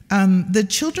 The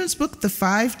children's book, The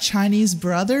 5 Chinese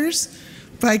Brothers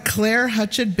by Claire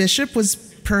Hutchett Bishop, was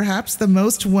perhaps the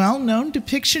most well-known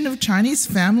depiction of Chinese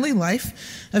family life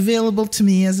available to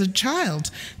me as a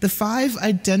child. The 5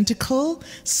 identical,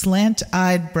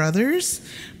 slant-eyed brothers,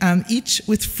 each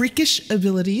with freakish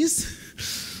abilities.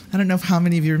 I don't know how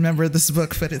many of you remember this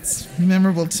book, but it's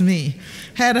memorable to me.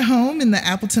 Had a home in the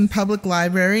Appleton Public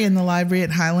Library and the library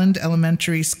at Highland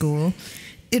Elementary School.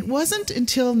 It wasn't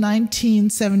until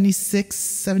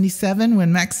 1976-77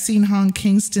 when Maxine Hong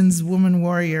Kingston's Woman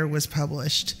Warrior was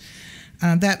published.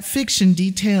 That fiction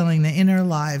detailing the inner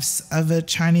lives of a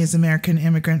Chinese-American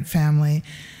immigrant family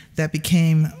that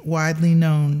became widely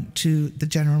known to the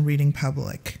general reading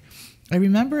public. I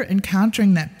remember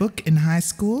encountering that book in high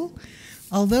school,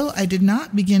 although I did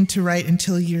not begin to write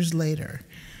until years later.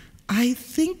 I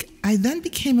think I then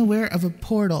became aware of a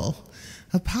portal,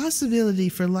 a possibility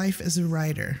for life as a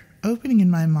writer, opening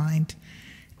in my mind.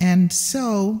 And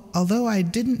so, although I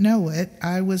didn't know it,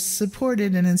 I was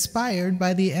supported and inspired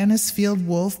by the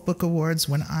Anisfield-Wolf Book Awards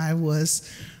when I was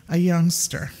a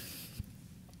youngster.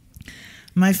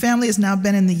 My family has now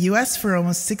been in the U.S. for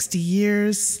almost 60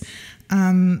 years.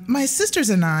 My sisters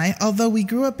and I, although we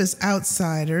grew up as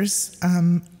outsiders,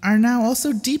 are now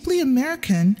also deeply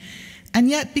American, and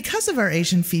yet because of our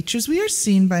Asian features, we are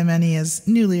seen by many as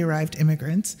newly arrived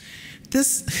immigrants.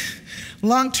 This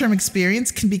long-term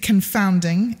experience can be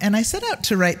confounding, and I set out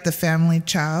to write The Family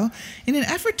Chow in an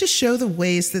effort to show the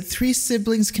ways that 3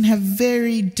 siblings can have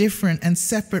very different and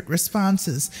separate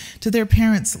responses to their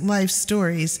parents' life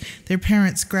stories, their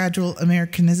parents' gradual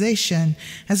Americanization,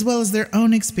 as well as their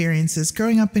own experiences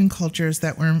growing up in cultures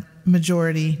that were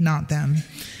majority not them.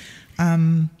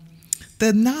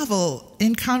 The novel,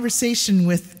 in conversation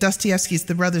with Dostoevsky's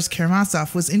The Brothers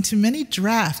Karamazov, was into many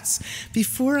drafts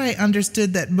before I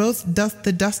understood that both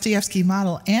the Dostoevsky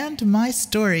model and my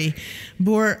story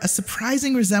bore a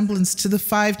surprising resemblance to the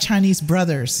 5 Chinese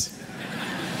brothers.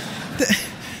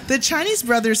 The Chinese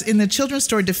brothers in the children's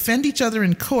story defend each other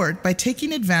in court by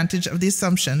taking advantage of the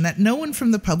assumption that no one from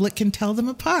the public can tell them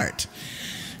apart.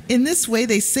 In this way,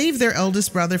 they save their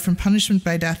eldest brother from punishment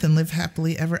by death and live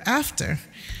happily ever after.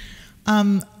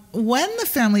 When The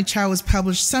Family Chow was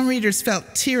published, some readers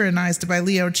felt tyrannized by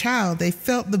Liu Chow. They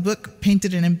felt the book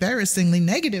painted an embarrassingly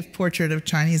negative portrait of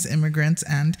Chinese immigrants,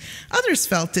 and others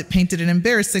felt it painted an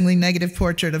embarrassingly negative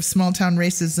portrait of small-town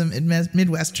racism in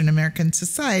Midwestern American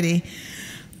society.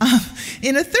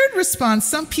 In a third response,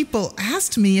 some people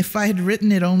asked me if I had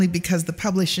written it only because the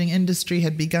publishing industry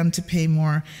had begun to pay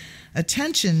more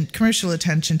commercial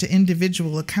attention to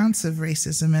individual accounts of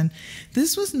racism, and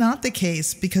this was not the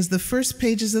case because the first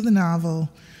pages of the novel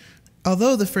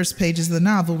Although the first pages of the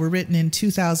novel were written in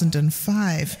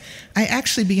 2005, I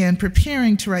actually began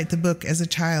preparing to write the book as a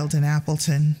child in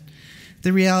Appleton.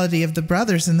 The reality of the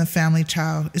brothers in the family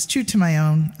Chow is true to my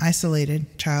own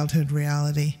isolated childhood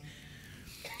reality.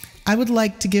 I would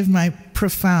like to give my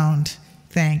profound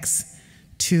thanks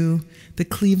to the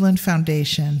Cleveland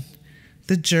Foundation,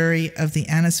 the jury of the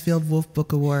Anisfield-Wolf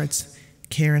Book Awards,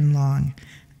 Karen Long,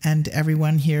 and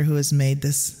everyone here who has made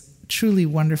this truly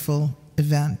wonderful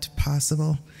event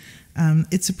possible.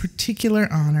 It's a particular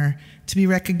honor to be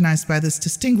recognized by this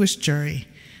distinguished jury,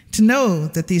 to know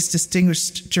that these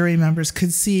distinguished jury members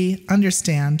could see,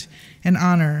 understand, and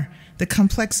honor the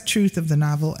complex truth of the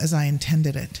novel as I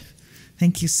intended it.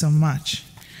 Thank you so much.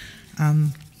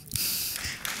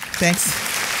 Thanks.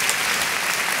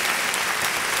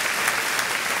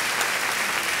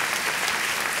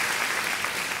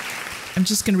 I'm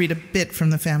just going to read a bit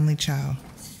from the family Chow.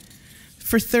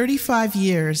 For 35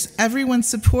 years, everyone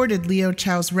supported Leo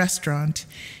Chow's restaurant,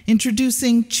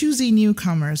 introducing choosy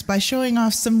newcomers by showing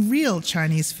off some real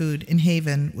Chinese food in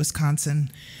Haven,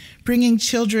 Wisconsin, bringing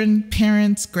children,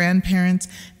 parents, grandparents,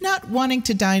 not wanting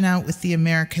to dine out with the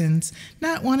Americans,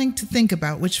 not wanting to think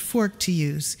about which fork to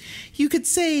use. You could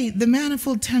say the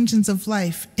manifold tensions of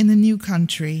life in the new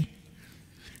country.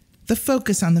 The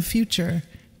focus on the future,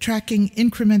 tracking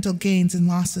incremental gains and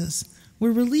losses,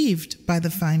 were relieved by the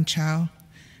fine Chow.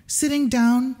 Sitting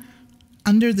down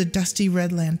under the dusty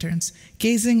red lanterns,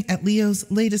 gazing at Leo's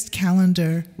latest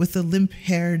calendar with the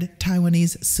limp-haired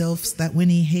Taiwanese sylphs that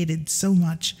Winnie hated so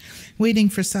much, waiting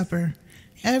for supper,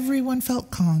 everyone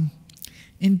felt calm.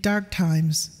 In dark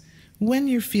times, when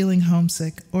you're feeling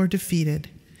homesick or defeated,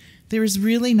 there is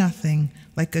really nothing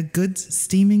like a good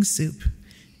steaming soup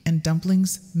and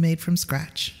dumplings made from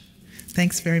scratch.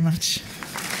 Thanks very much.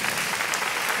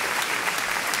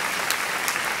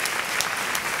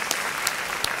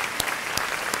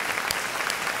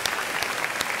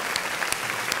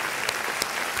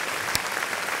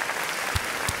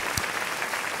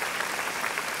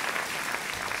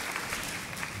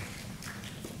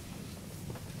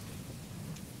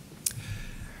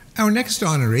 Our next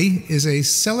honoree is a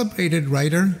celebrated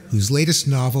writer whose latest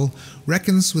novel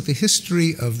reckons with the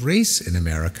history of race in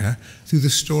America through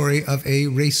the story of a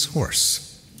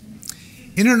racehorse.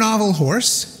 In her novel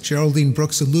Horse, Geraldine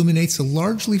Brooks illuminates a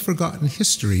largely forgotten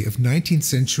history of 19th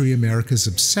century America's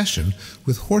obsession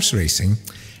with horse racing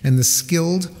and the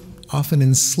skilled, often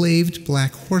enslaved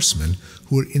black horsemen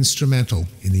who were instrumental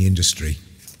in the industry.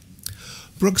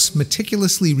 Brooks'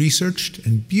 meticulously researched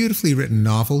and beautifully written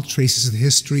novel traces the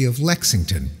history of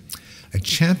Lexington, a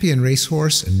champion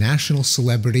racehorse and national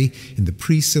celebrity in the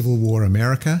pre-Civil War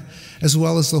America, as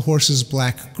well as the horse's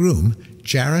black groom,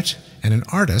 Jarrett, and an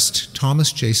artist,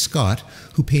 Thomas J. Scott,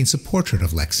 who paints a portrait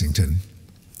of Lexington.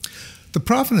 The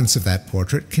provenance of that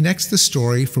portrait connects the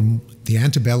story from the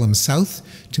antebellum South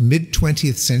to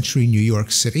mid-20th century New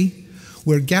York City,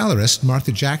 where gallerist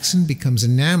Martha Jackson becomes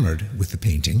enamored with the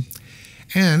painting,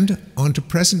 and on to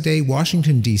present-day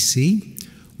Washington, D.C.,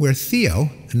 where Theo,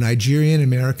 a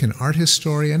Nigerian-American art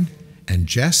historian, and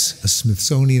Jess, a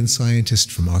Smithsonian scientist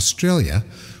from Australia,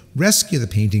 rescue the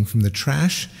painting from the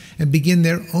trash and begin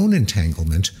their own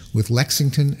entanglement with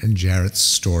Lexington and Jarrett's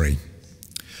story.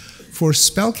 For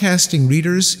spellcasting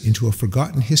readers into a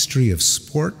forgotten history of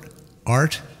sport,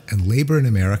 art, and labor in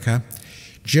America,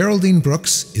 Geraldine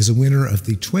Brooks is a winner of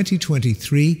the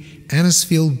 2023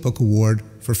 Anisfield Book Award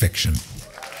for Fiction.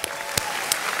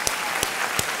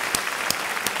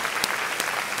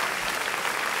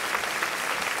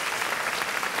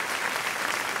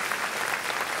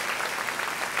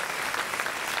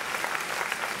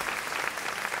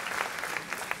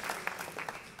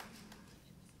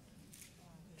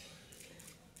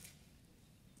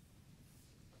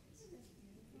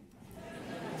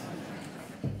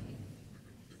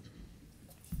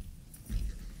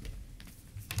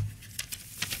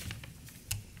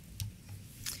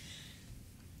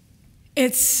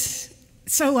 It's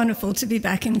so wonderful to be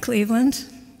back in Cleveland.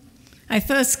 I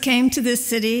first came to this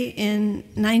city in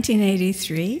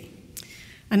 1983,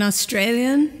 an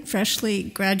Australian freshly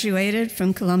graduated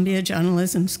from Columbia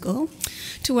Journalism School,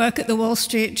 to work at the Wall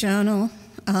Street Journal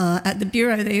at the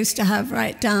bureau they used to have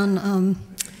right down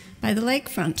by the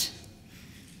lakefront.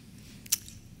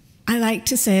 I like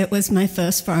to say it was my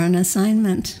first foreign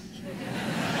assignment.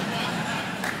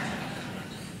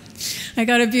 I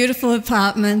got a beautiful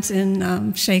apartment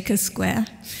in Shaker Square,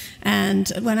 and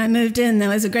when I moved in, there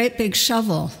was a great big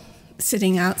shovel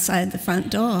sitting outside the front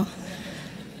door.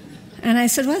 And I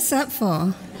said, "What's that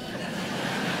for?"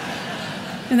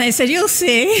 And they said, "You'll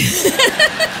see."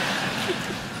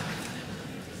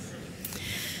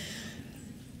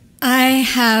 I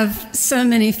have so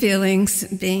many feelings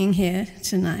being here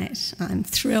tonight. I'm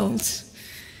thrilled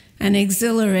and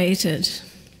exhilarated,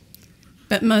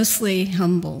 but mostly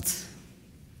humbled.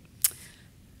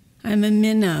 I'm a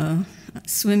minnow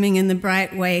swimming in the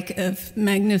bright wake of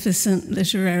magnificent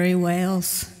literary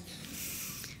whales.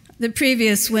 The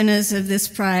previous winners of this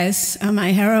prize are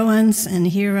my heroines and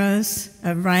heroes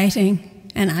of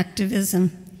writing and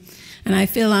activism, and I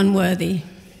feel unworthy.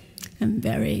 I'm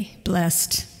very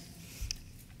blessed.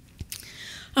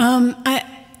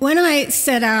 When I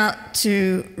set out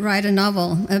to write a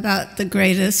novel about the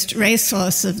greatest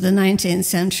racehorse of the 19th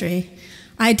century,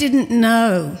 I didn't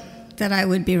know that I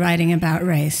would be writing about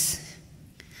race.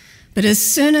 But as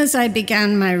soon as I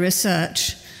began my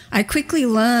research, I quickly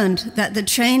learned that the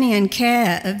training and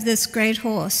care of this great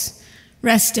horse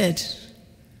rested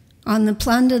on the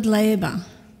plundered labor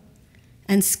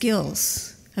and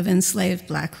skills of enslaved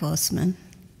black horsemen.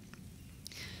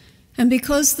 And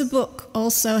because the book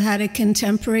also had a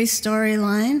contemporary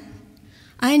storyline,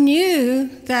 I knew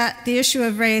that the issue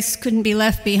of race couldn't be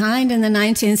left behind in the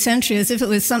 19th century as if it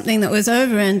was something that was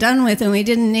over and done with and we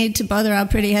didn't need to bother our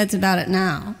pretty heads about it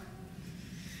now.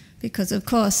 Because, of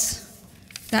course,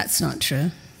 that's not true.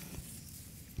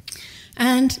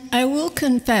 And I will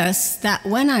confess that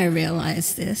when I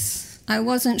realized this, I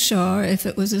wasn't sure if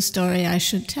it was a story I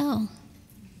should tell.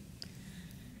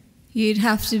 You'd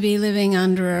have to be living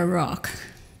under a rock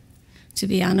to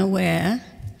be unaware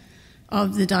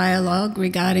of the dialogue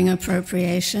regarding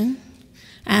appropriation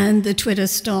and the Twitter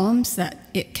storms that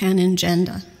it can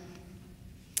engender.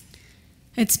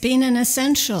 It's been an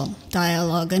essential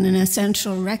dialogue and an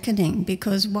essential reckoning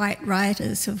because white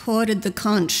writers have hoarded the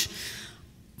conch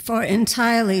for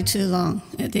entirely too long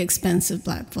at the expense of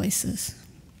black voices.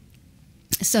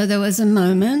 So there was a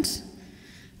moment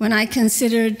when I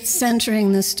considered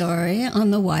centering the story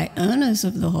on the white owners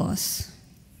of the horse.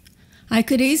 I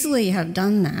could easily have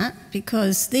done that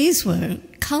because these were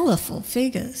colorful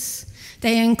figures.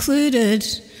 They included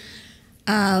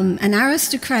an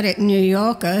aristocratic New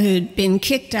Yorker who'd been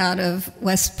kicked out of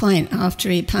West Point after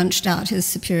he punched out his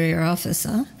superior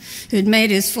officer, who'd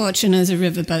made his fortune as a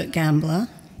riverboat gambler.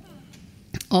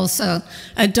 Also,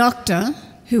 a doctor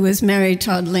who was Mary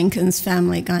Todd Lincoln's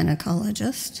family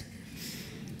gynecologist,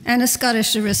 and a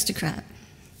Scottish aristocrat.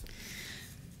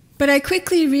 But I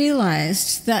quickly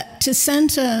realized that to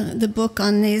center the book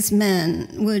on these men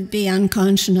would be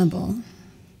unconscionable,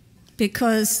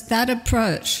 because that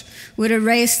approach would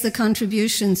erase the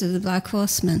contributions of the black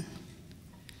horsemen.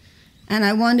 And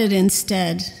I wanted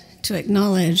instead to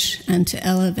acknowledge and to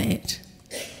elevate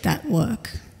that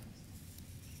work.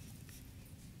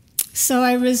 So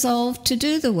I resolved to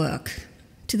do the work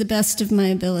to the best of my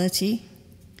ability,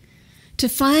 to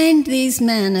find these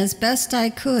men as best I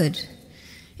could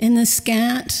in the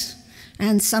scant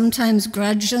and sometimes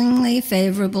grudgingly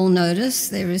favorable notice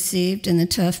they received in the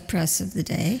turf press of the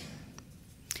day,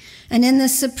 and in the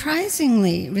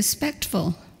surprisingly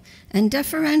respectful and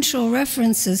deferential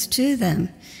references to them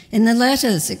in the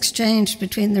letters exchanged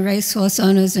between the racehorse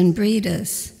owners and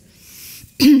breeders.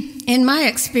 In my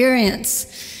experience,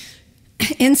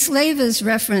 enslavers'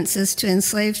 references to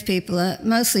enslaved people are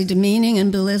mostly demeaning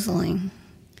and belittling,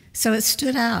 so it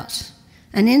stood out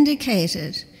and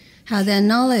indicated how their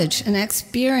knowledge and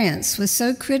experience was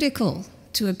so critical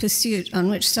to a pursuit on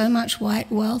which so much white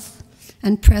wealth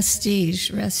and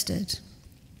prestige rested.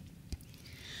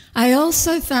 I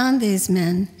also found these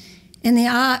men in the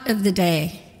art of the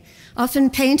day, often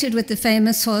painted with the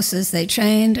famous horses they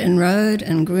trained and rode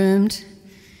and groomed,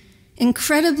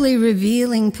 incredibly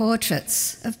revealing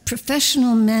portraits of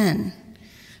professional men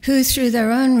who, through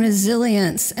their own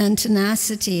resilience and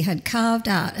tenacity, had carved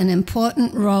out an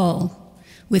important role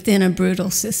within a brutal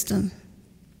system.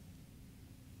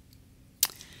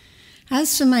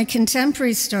 As for my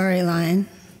contemporary storyline,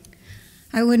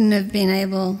 I wouldn't have been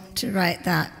able to write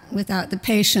that without the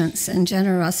patience and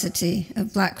generosity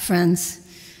of black friends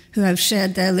who have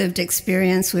shared their lived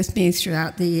experience with me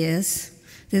throughout the years.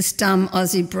 This dumb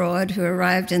Aussie broad who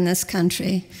arrived in this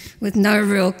country with no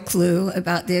real clue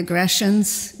about the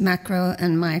aggressions, macro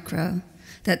and micro,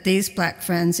 that these black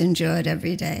friends endured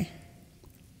every day.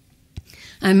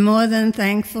 I'm more than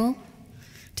thankful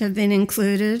to have been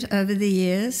included over the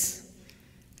years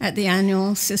at the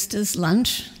annual Sisters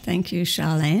Lunch, thank you,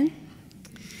 Charlayne,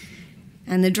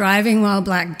 and the Driving While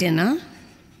Black dinner,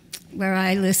 where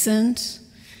I listened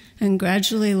and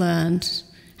gradually learned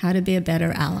how to be a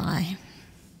better ally.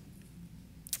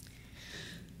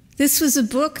 This was a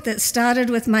book that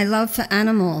started with my love for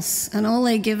animals and all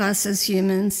they give us as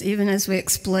humans, even as we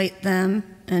exploit them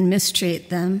and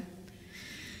mistreat them.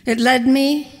 It led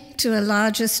me to a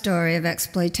larger story of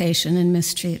exploitation and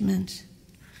mistreatment,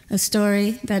 a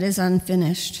story that is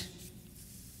unfinished.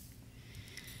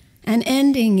 And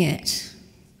ending it,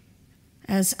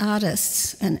 as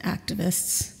artists and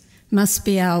activists, must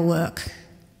be our work.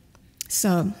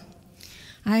 So,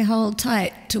 I hold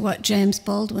tight to what James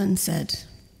Baldwin said.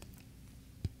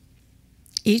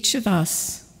 Each of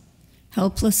us,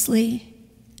 helplessly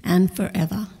and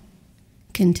forever,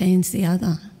 contains the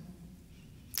other.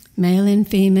 Male in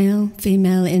female,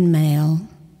 female in male,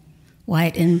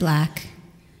 white in black,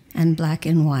 and black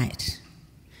in white.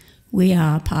 We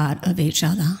are part of each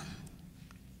other.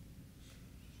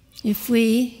 If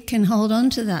we can hold on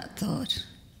to that thought,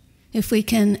 if we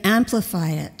can amplify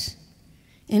it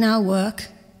in our work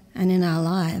and in our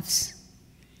lives,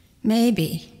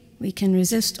 maybe we can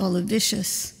resist all the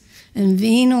vicious and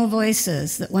venal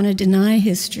voices that want to deny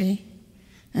history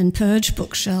and purge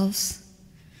bookshelves,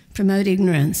 promote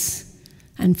ignorance,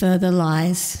 and further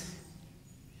lies.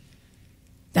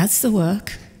 That's the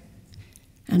work,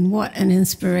 and what an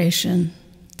inspiration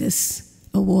this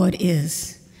award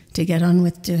is to get on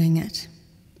with doing it.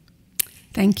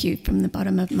 Thank you from the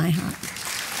bottom of my heart.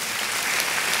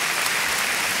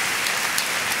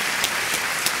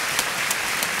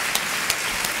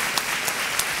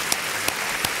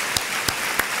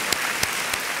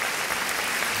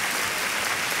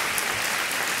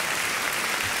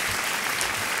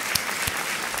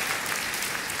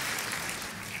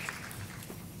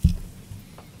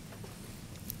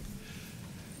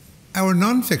 Our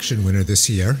nonfiction winner this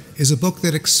year is a book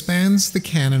that expands the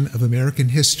canon of American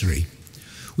history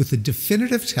with a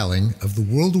definitive telling of the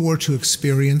World War II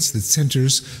experience that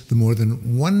centers the more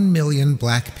than 1 million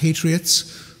black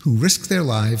patriots who risked their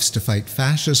lives to fight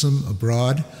fascism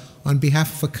abroad on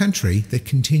behalf of a country that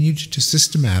continued to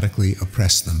systematically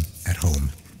oppress them at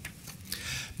home.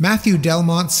 Matthew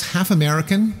Delmont's Half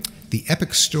American, the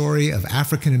epic story of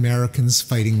African Americans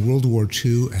fighting World War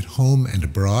II at home and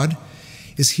abroad,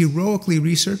 is heroically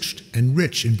researched and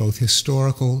rich in both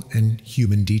historical and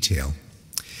human detail.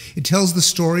 It tells the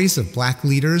stories of black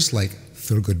leaders like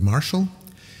Thurgood Marshall,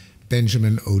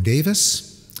 Benjamin O.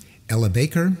 Davis, Ella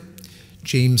Baker,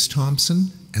 James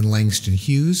Thompson, and Langston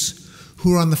Hughes,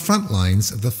 who are on the front lines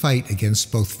of the fight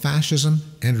against both fascism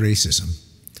and racism.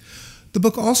 The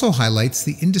book also highlights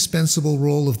the indispensable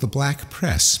role of the black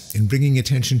press in bringing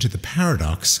attention to the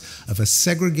paradox of a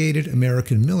segregated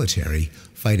American military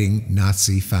fighting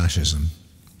Nazi fascism.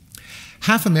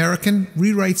 Half American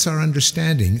rewrites our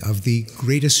understanding of the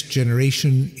greatest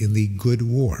generation in the good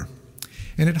war,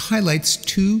 and it highlights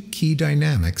two key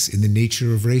dynamics in the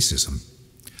nature of racism.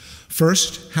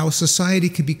 First, how a society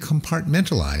can be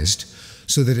compartmentalized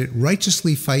so that it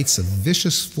righteously fights a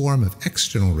vicious form of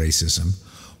external racism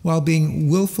while being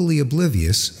willfully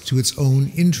oblivious to its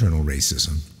own internal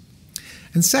racism.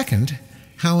 And second,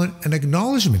 how an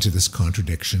acknowledgement of this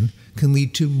contradiction can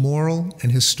lead to moral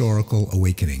and historical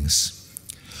awakenings.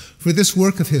 For this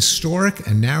work of historic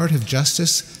and narrative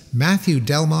justice, Matthew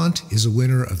Delmont is a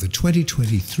winner of the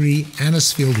 2023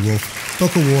 Anisfield-Wolf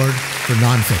Book Award for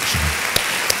Nonfiction.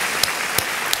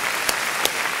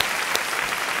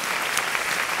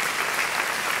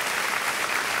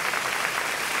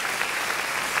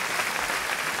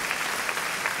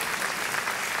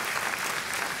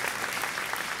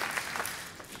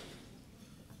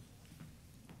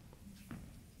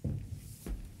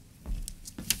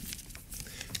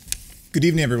 Good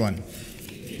evening, everyone.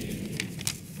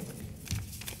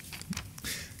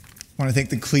 I want to thank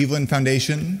the Cleveland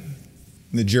Foundation,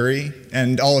 the jury,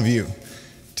 and all of you.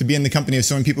 To be in the company of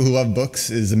so many people who love books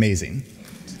is amazing.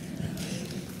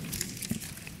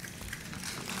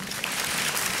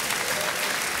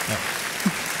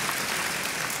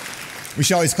 We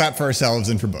should always clap for ourselves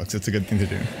and for books. It's a good thing to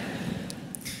do.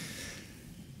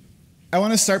 I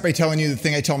want to start by telling you the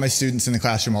thing I tell my students in the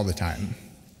classroom all the time.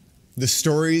 The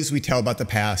stories we tell about the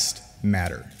past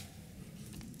matter.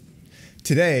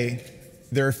 Today,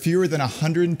 there are fewer than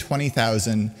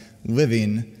 120,000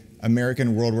 living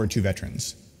American World War II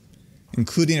veterans,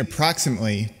 including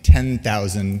approximately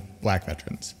 10,000 black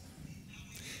veterans.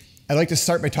 I'd like to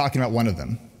start by talking about one of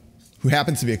them, who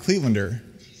happens to be a Clevelander,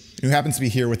 and who happens to be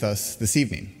here with us this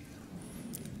evening,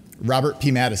 Robert P.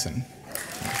 Madison.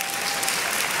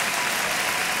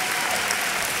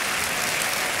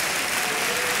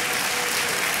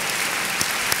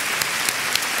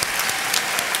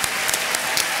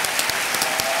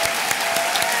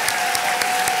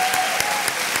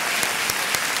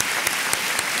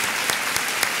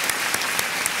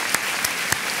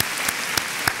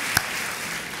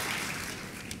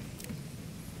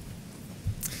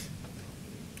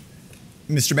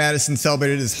 Mr. Madison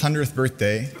celebrated his 100th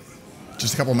birthday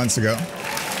just a couple months ago.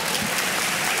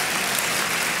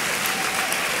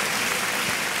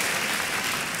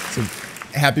 So,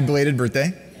 happy belated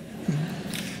birthday.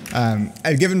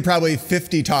 I've given probably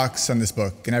 50 talks on this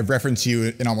book, and I've referenced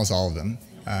you in almost all of them.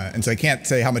 And so I can't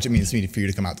say how much it means to me for you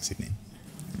to come out this evening.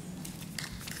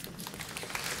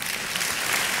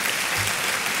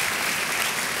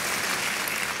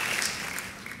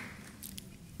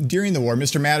 During the war,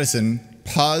 Mr. Madison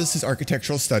paused his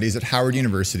architectural studies at Howard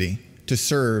University to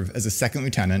serve as a second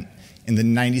lieutenant in the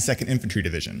 92nd Infantry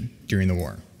Division during the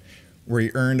war, where he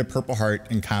earned a Purple Heart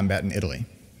in combat in Italy.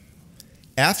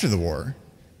 After the war,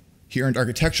 he earned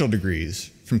architectural degrees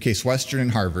from Case Western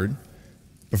and Harvard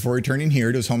before returning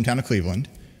here to his hometown of Cleveland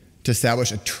to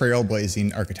establish a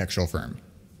trailblazing architectural firm.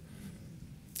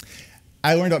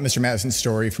 I learned about Mr. Madison's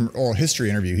story from an oral history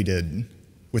interview he did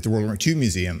with the World War II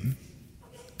Museum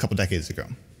a couple decades ago.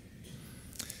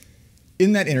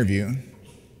 In that interview,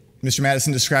 Mr.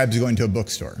 Madison describes going to a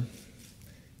bookstore,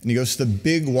 and he goes to the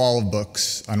big wall of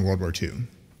books on World War II.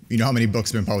 You know how many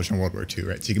books have been published on World War II,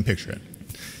 right? So you can picture it.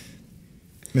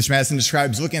 Mr. Madison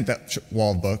describes looking at that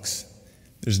wall of books.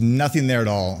 There's nothing there at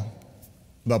all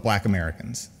about Black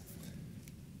Americans.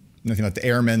 Nothing about the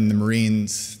airmen, the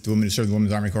Marines, the women who served in the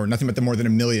Women's Army Corps, nothing about the more than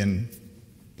 1 million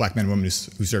Black men and women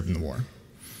who served in the war.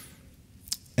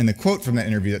 And the quote from that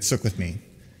interview that stuck with me,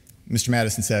 Mr.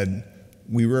 Madison said,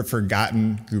 "We were a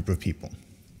forgotten group of people."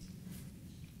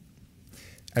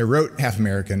 I wrote Half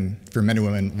American for men and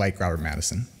women like Robert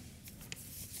Madison.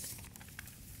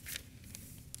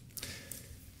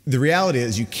 The reality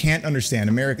is you can't understand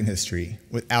American history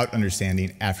without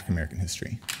understanding African American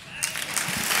history.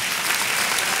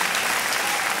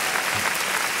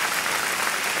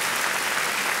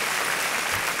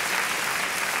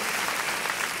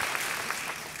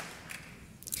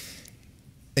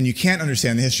 And you can't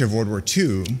understand the history of World War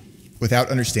II without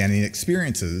understanding the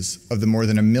experiences of the more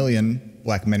than 1 million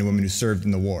Black men and women who served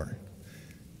in the war.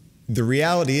 The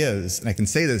reality is, and I can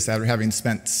say this after having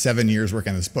spent 7 years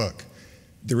working on this book,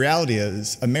 the reality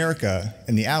is America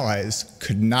and the Allies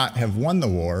could not have won the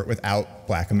war without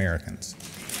Black Americans.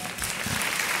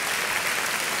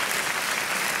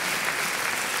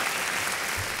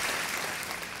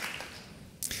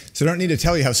 So I don't need to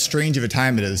tell you how strange of a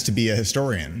time it is to be a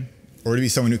historian, or to be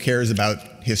someone who cares about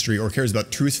history or cares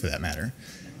about truth for that matter.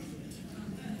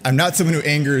 I'm not someone who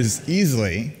angers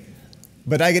easily,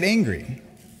 but I get angry.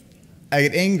 I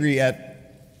get angry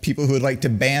at people who would like to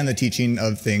ban the teaching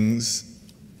of things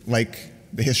like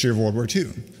the history of World War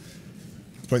II,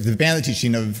 but to ban the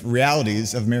teaching of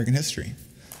realities of American history.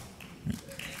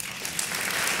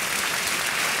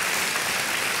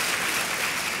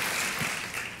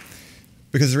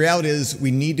 Because the reality is we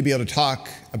need to be able to talk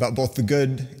about both the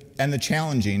good and the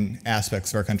challenging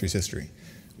aspects of our country's history.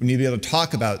 We need to be able to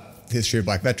talk about the history of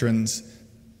Black veterans,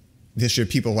 the history of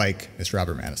people like Mr.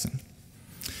 Robert Madison.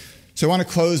 So I want to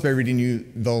close by reading you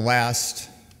the last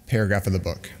paragraph of the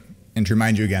book and to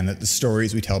remind you again that the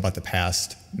stories we tell about the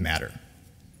past matter.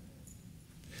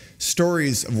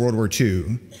 Stories of World War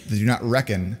II that do not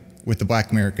reckon with the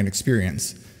Black American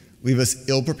experience leave us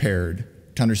ill-prepared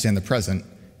to understand the present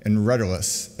and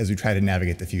rudderless as we try to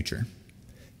navigate the future.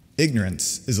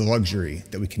 Ignorance is a luxury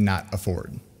that we cannot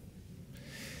afford.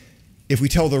 If we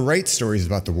tell the right stories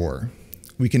about the war,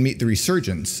 we can meet the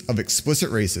resurgence of explicit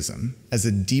racism as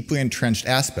a deeply entrenched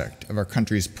aspect of our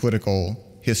country's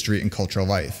political, history, and cultural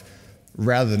life,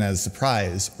 rather than as a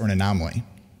surprise or an anomaly.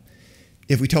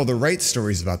 If we tell the right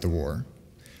stories about the war,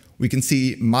 we can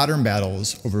see modern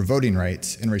battles over voting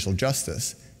rights and racial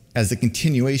justice as a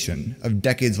continuation of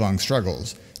decades-long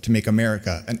struggles to make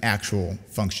America an actual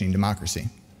functioning democracy.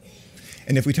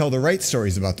 And if we tell the right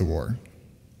stories about the war,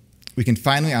 we can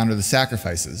finally honor the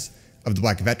sacrifices of the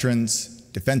Black veterans,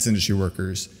 defense industry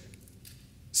workers,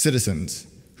 citizens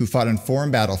who fought in foreign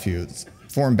battlefields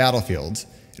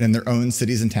and in their own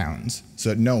cities and towns so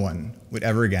that no one would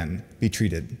ever again be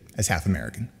treated as half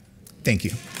American. Thank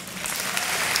you.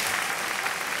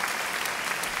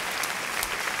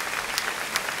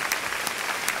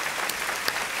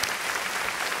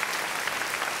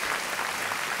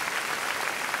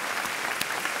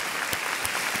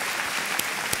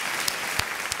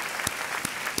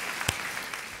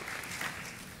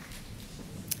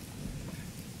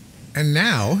 And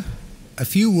now, a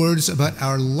few words about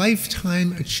our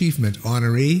Lifetime Achievement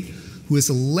honoree, who is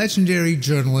a legendary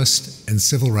journalist and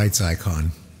civil rights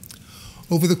icon.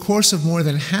 Over the course of more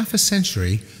than half a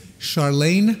century,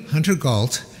 Charlayne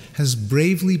Hunter-Gault has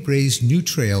bravely blazed new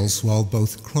trails while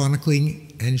both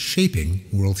chronicling and shaping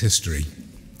world history.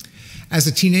 As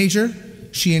a teenager,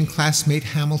 she and classmate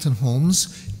Hamilton Holmes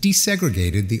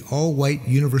desegregated the all-white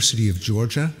University of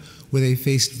Georgia, where they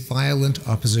faced violent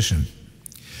opposition.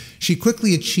 She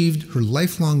quickly achieved her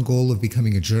lifelong goal of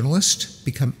becoming a journalist,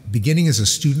 beginning as a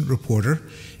student reporter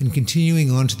and continuing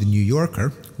on to The New Yorker,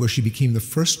 where she became the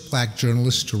first black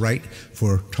journalist to write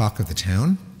for Talk of the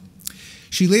Town.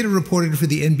 She later reported for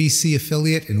the NBC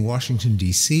affiliate in Washington,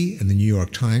 D.C. and The New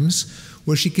York Times,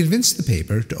 where she convinced the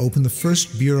paper to open the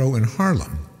first bureau in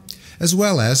Harlem, as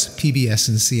well as PBS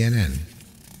and CNN.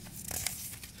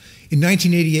 In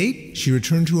 1988, she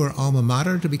returned to her alma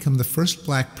mater to become the first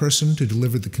black person to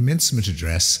deliver the commencement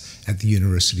address at the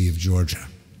University of Georgia.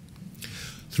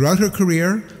 Throughout her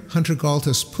career, Hunter-Gault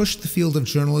has pushed the field of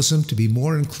journalism to be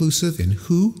more inclusive in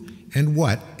who and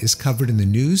what is covered in the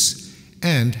news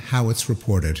and how it's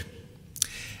reported.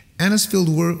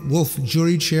 Anisfield-Wolf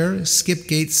jury chair Skip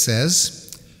Gates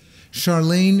says,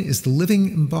 Charlayne is the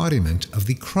living embodiment of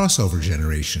the crossover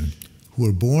generation who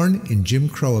were born in Jim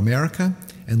Crow America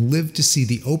and lived to see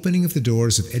the opening of the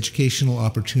doors of educational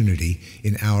opportunity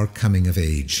in our coming of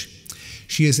age.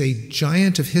 She is a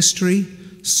giant of history,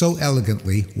 so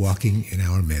elegantly walking in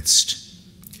our midst.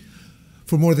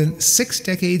 For more than 6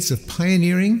 decades of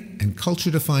pioneering and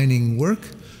culture-defining work,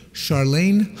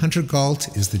 Charlayne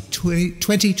Hunter-Gault is the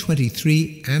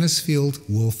 2023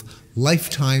 Anisfield-Wolf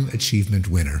Lifetime Achievement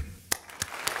winner.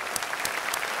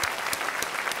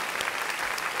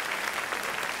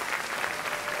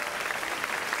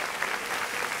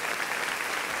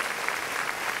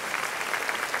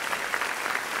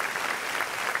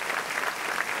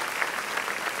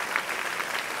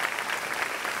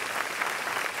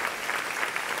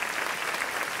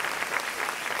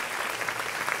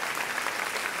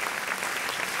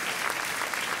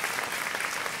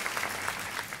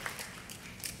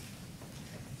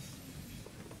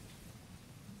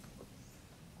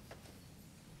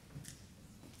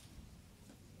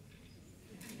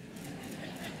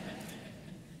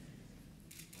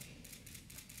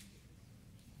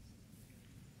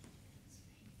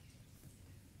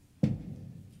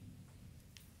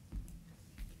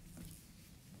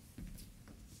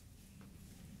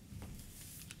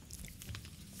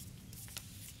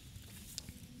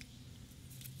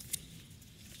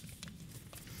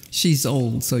 She's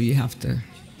old, so you have to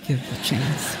give a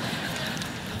chance.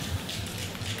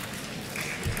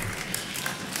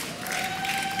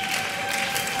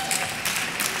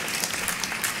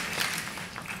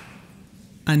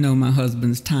 I know my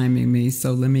husband's timing me,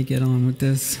 so let me get on with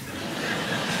this.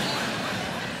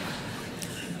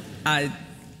 I'd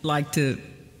like to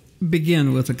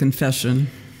begin with a confession.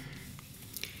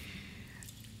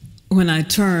 When I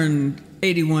turned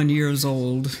 81 years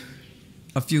old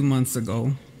a few months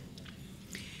ago,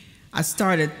 I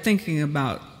started thinking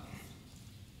about,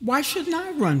 why shouldn't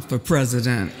I run for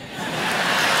president?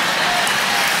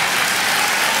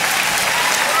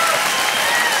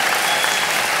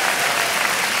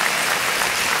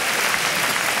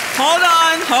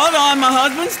 Hold on, my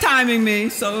husband's timing me,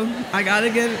 so I gotta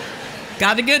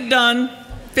get done,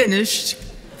 finished.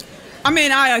 I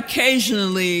mean, I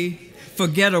occasionally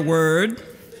forget a word,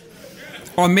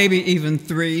 or maybe even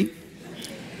 3.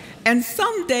 And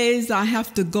some days I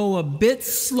have to go a bit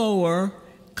slower,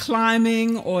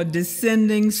 climbing or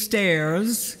descending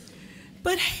stairs.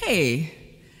 But hey,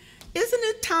 isn't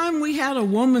it time we had a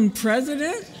woman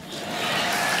president?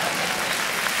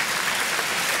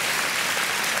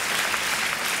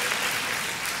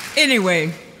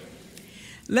 Anyway,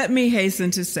 let me hasten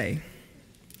to say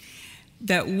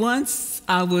that once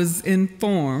I was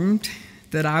informed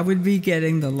that I would be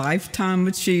getting the Lifetime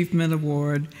Achievement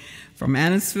Award from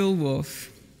Anisfield-Wolf,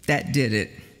 that did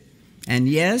it. And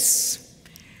yes,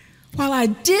 while I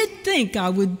did think I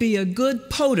would be a good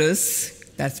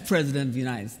POTUS, that's President of the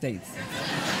United States,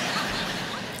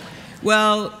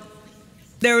 well,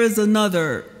 there is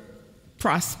another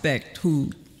prospect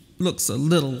who looks a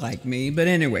little like me, but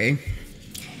anyway,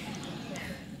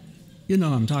 you know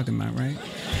what I'm talking about, right?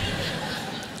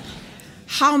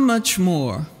 How much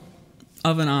more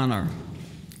of an honor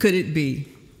could it be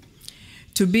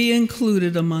to be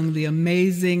included among the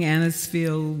amazing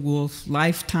Anisfield-Wolf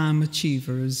Lifetime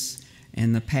Achievers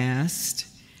in the past?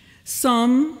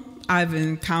 Some I've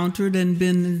encountered and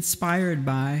been inspired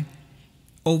by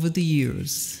over the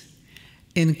years,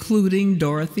 including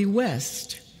Dorothy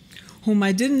West, whom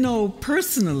I didn't know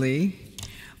personally,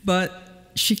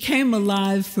 but she came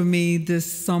alive for me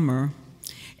this summer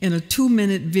in a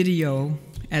 2-minute video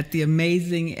at the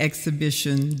amazing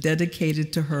exhibition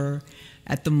dedicated to her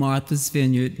at the Martha's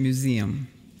Vineyard Museum.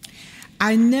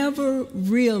 I never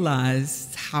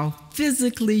realized how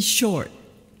physically short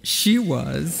she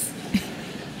was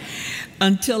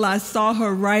until I saw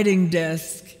her writing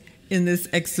desk in this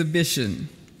exhibition.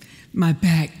 My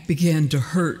back began to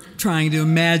hurt trying to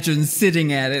imagine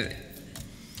sitting at it.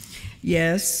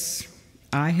 Yes,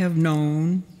 I have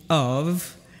known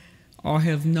of or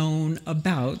have known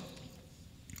about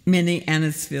many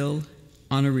Anisfield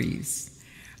honorees,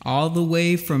 all the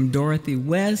way from Dorothy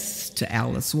West to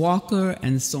Alice Walker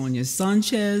and Sonia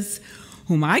Sanchez,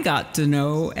 whom I got to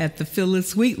know at the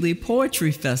Phyllis Wheatley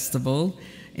Poetry Festival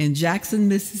in Jackson,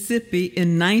 Mississippi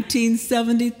in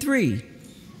 1973,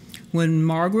 when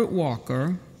Margaret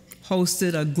Walker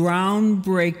hosted a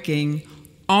groundbreaking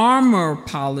armor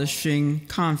polishing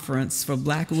conference for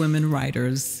Black women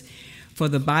writers for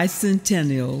the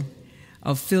bicentennial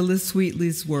of Phyllis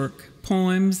Wheatley's work,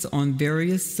 Poems on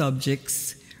Various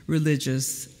Subjects,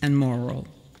 Religious and Moral.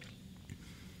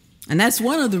 And that's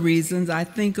one of the reasons I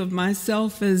think of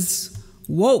myself as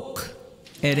woke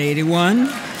at 81.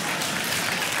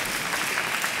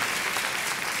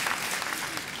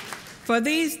 For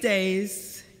these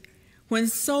days, when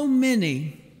so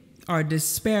many are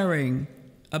despairing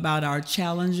about our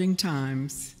challenging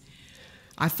times,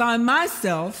 I find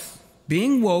myself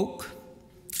being woke,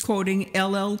 quoting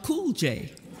LL Cool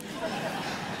J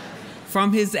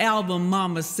from his album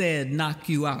Mama Said Knock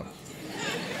You Out,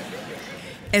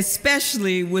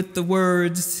 especially with the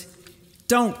words,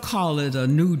 "Don't call it a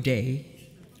new day,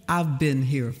 I've been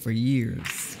here for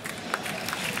years."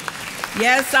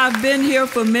 Yes, I've been here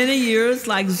for many years,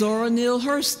 like Zora Neale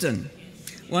Hurston,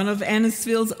 one of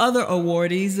Anisfield's other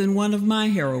awardees and one of my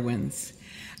heroines.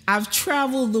 I've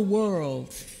traveled the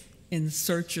world in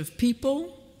search of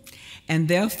people, and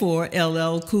therefore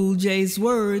LL Cool J's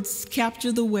words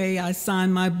capture the way I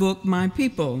sign my book, My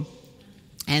People,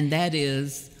 and that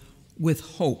is with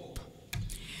hope.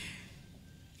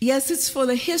 Yes, it's for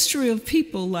the history of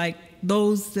people like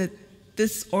those that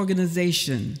this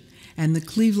organization and the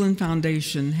Cleveland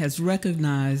Foundation has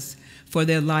recognized for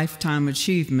their lifetime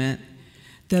achievement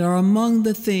that are among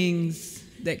the things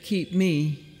that keep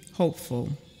me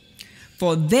hopeful.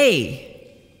 For they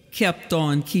kept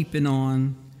on keeping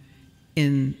on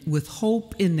with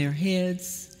hope in their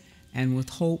heads and with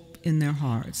hope in their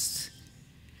hearts.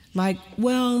 Like,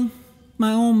 well,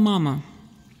 my own mama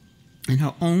in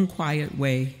her own quiet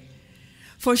way.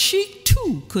 For she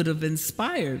too could have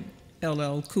inspired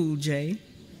LL Cool J,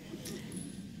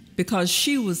 because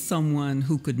she was someone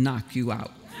who could knock you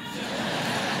out.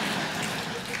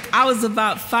 I was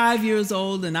about 5 years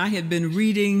old, and I had been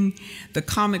reading the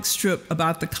comic strip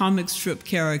about the comic strip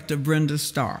character Brenda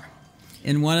Starr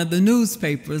in one of the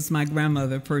newspapers my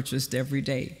grandmother purchased every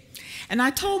day. And I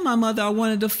told my mother I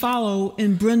wanted to follow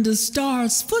in Brenda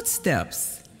Starr's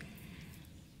footsteps.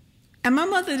 And my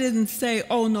mother didn't say,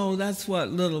 "Oh no, that's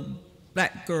what little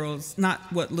black girls,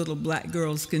 not what little black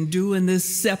girls can do in this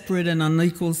separate and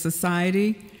unequal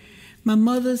society." My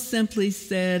mother simply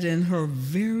said in her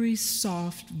very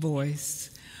soft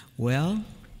voice, "Well,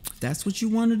 if that's what you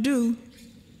want to do."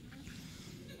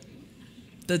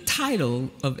 The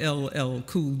title of LL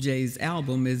Cool J's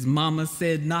album is Mama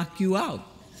Said Knock You Out.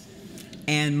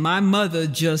 And my mother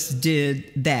just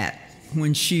did that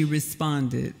when she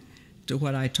responded to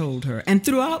what I told her. And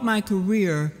throughout my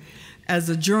career as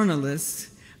a journalist,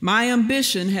 my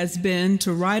ambition has been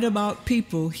to write about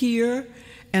people here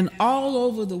and all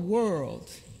over the world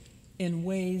in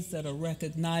ways that are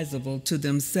recognizable to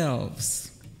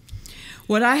themselves.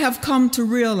 What I have come to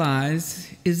realize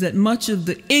is that much of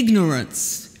the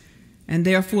ignorance and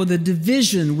therefore the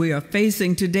division we are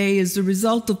facing today is the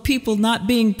result of people not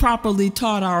being properly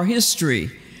taught our history,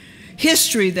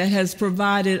 history that has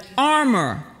provided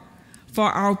armor for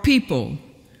our people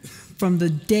from the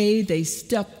day they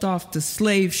stepped off the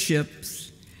slave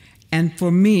ships, and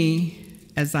for me,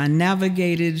 as I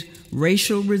navigated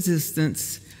racial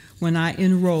resistance when I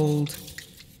enrolled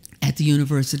at the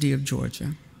University of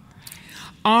Georgia.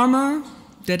 Armor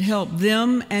that helped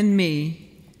them and me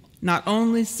not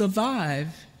only survive,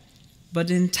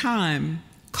 but in time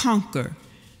conquer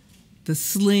the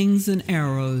slings and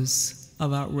arrows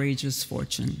of outrageous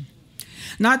fortune.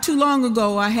 Not too long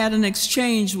ago, I had an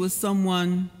exchange with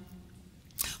someone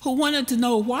who wanted to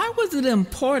know, why was it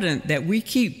important that we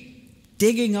keep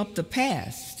digging up the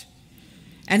past?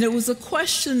 And it was a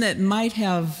question that might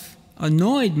have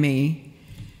annoyed me,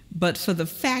 but for the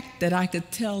fact that I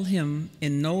could tell him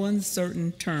in no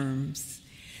uncertain terms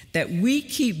that we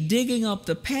keep digging up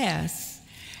the past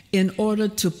in order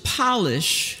to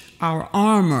polish our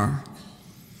armor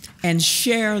and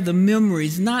share the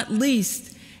memories, not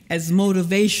least as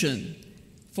motivation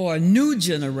for a new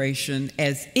generation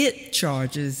as it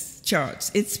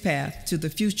charts its path to the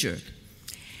future,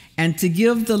 and to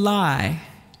give the lie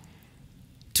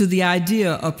to the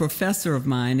idea a professor of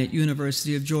mine at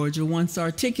University of Georgia once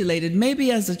articulated,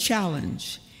 maybe as a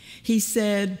challenge. He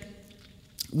said,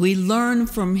 "We learn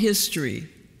from history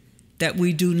that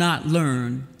we do not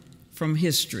learn from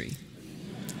history."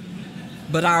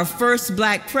 But our first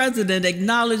Black president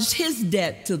acknowledged his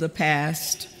debt to the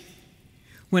past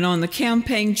when on the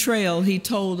campaign trail he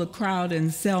told a crowd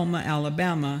in Selma,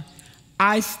 Alabama,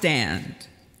 "I stand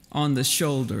on the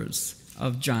shoulders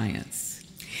of giants."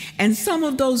 And some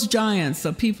of those giants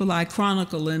are people I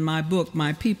chronicle in my book,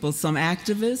 My People, some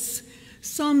activists,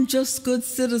 some just good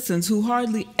citizens who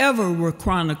hardly ever were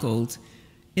chronicled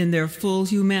in their full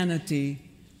humanity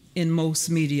in most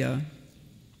media.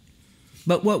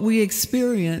 But what we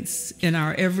experience in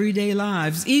our everyday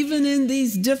lives, even in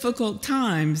these difficult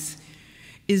times,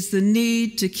 is the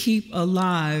need to keep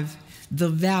alive the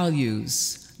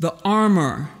values, the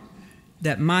armor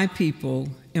that my people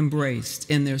embraced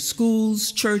in their schools,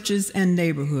 churches, and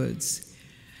neighborhoods,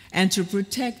 and to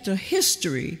protect a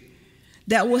history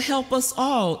that will help us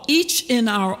all, each in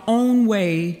our own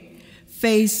way,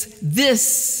 face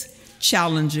this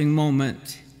challenging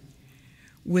moment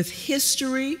with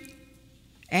history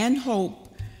and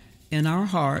hope in our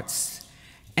hearts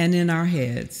and in our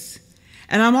heads.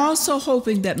 And I'm also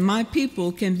hoping that my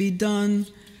people can be done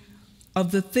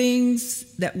of the things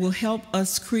that will help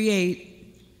us create,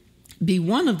 be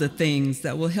one of the things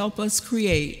that will help us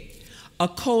create a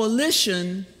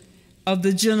coalition of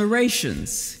the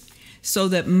generations so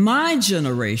that my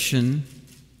generation,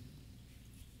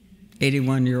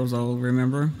 81 years old,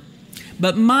 remember?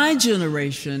 But my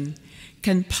generation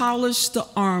can polish the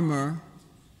armor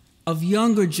of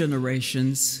younger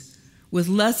generations with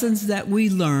lessons that we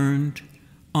learned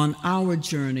on our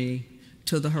journey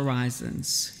to the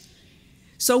horizons.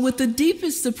 So with the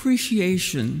deepest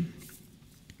appreciation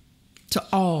to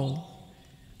all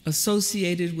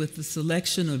associated with the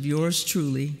selection of yours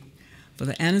truly for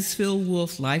the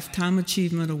Anisfield-Wolf Lifetime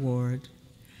Achievement Award,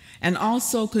 and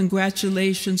also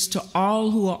congratulations to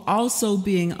all who are also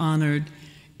being honored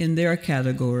in their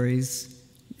categories,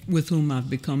 with whom I've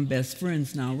become best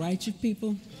friends now, right, you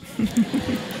people?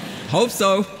 Hope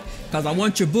so, because I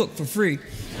want your book for free.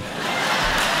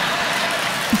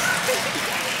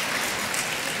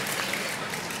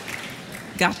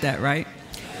 Got that, right?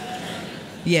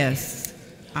 Yes,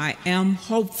 I am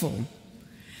hopeful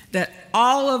that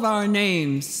all of our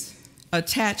names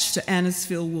attached to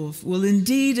Anisfield-Wolf will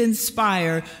indeed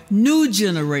inspire new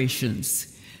generations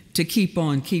to keep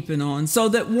on keeping on, so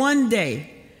that one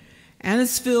day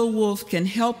Anisfield-Wolf can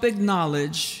help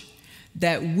acknowledge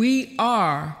that we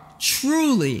are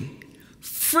truly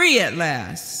free at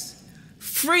last,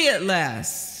 free at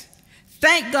last.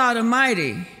 Thank God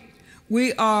Almighty,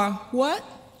 we are what?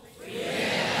 Free at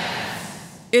last.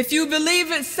 If you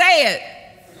believe it, say it.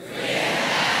 Free at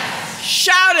last.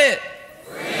 Shout it.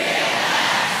 Free at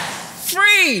last.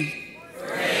 Free.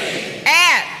 Free.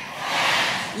 At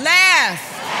last.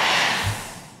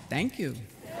 Thank you.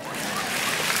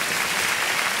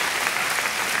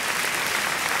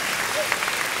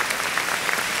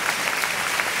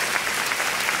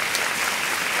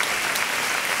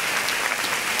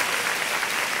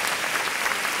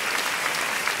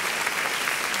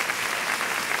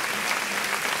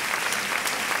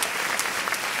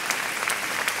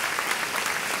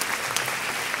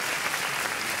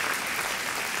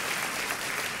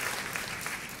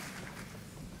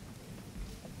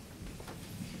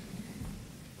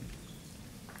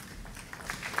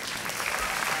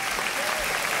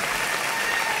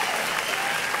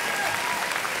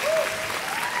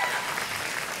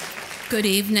 Good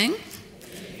evening.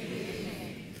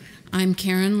 I'm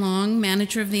Karen Long,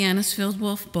 manager of the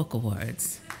Anisfield-Wolf Book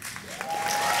Awards.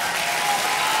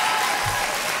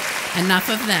 Enough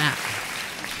of that.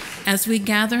 As we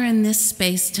gather in this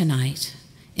space tonight,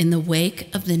 in the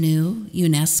wake of the new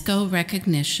UNESCO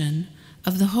recognition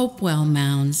of the Hopewell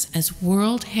Mounds as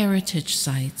World Heritage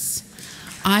Sites,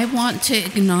 I want to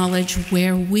acknowledge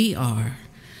where we are,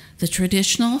 the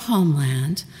traditional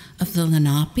homeland of the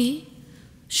Lenape,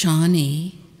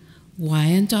 Shawnee,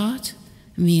 Wyandot,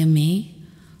 Miami,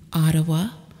 Ottawa,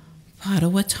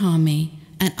 Potawatomi,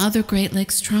 and other Great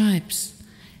Lakes tribes.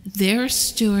 Their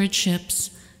stewardships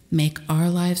make our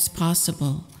lives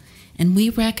possible, and we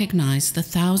recognize the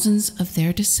thousands of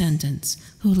their descendants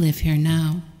who live here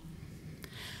now.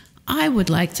 I would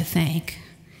like to thank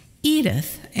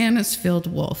Edith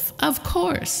Anisfield-Wolf, of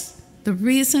course, the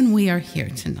reason we are here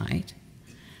tonight.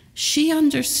 She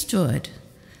understood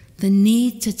the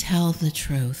need to tell the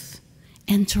truth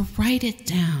and to write it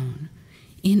down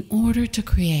in order to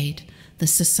create the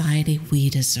society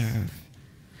we deserve.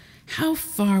 How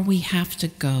far we have to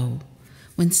go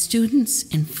when students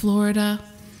in Florida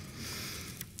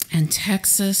and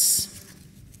Texas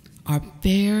are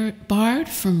barred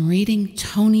from reading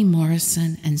Toni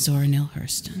Morrison and Zora Neale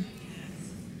Hurston.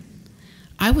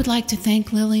 I would like to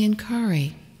thank Lillian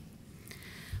Curry,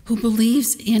 who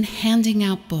believes in handing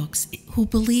out books, who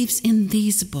believes in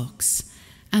these books,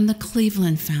 and the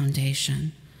Cleveland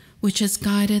Foundation, which has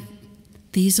guided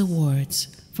these awards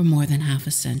for more than half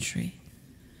a century.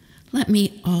 Let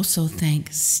me also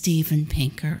thank Steven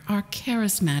Pinker, our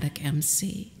charismatic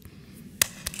MC.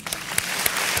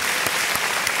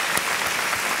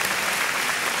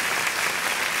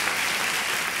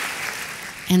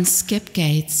 And Skip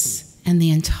Gates and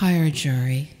the entire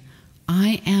jury,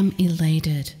 I am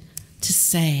elated to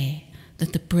say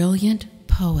that the brilliant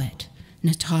poet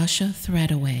Natasha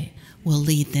Threadaway will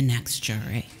lead the next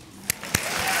jury.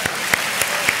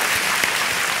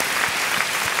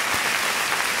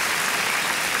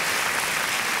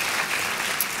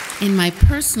 In my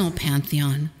personal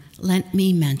pantheon, let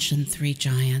me mention 3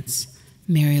 giants: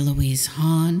 Mary Louise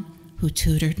Hahn, who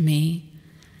tutored me,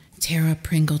 Tara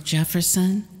Pringle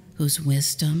Jefferson, whose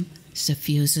wisdom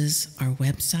suffuses our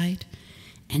website,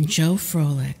 and Joe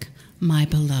Froelich, my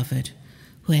beloved,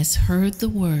 who has heard the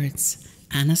words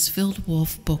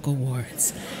Anisfield-Wolf Book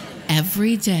Awards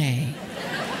every day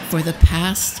for the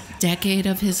past decade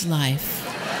of his life,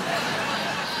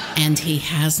 and he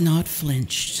has not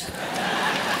flinched.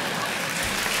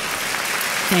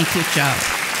 Thank you, Joe.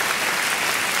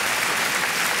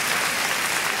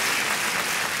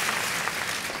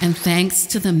 And thanks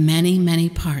to the many, many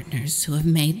partners who have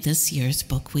made this year's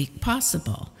Book Week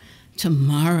possible.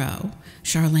 Tomorrow,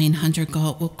 Charlayne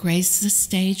Hunter-Gault will grace the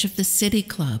stage of the City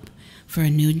Club for a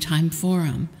noontime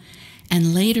forum.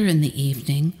 And later in the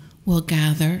evening, we'll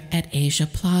gather at Asia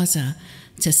Plaza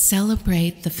to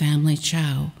celebrate the family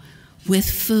chow with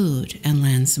food and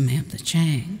Lan Samantha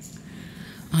Chang.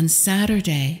 On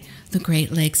Saturday, the Great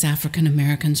Lakes African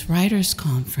Americans Writers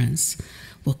Conference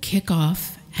will kick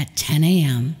off at 10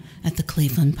 a.m. at the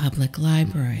Cleveland Public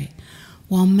Library,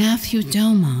 while Matthew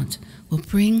Delmont will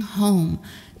bring home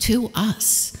to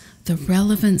us the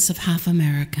relevance of Half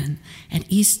American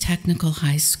at East Technical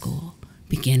High School,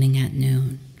 beginning at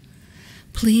noon.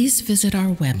 Please visit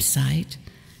our website,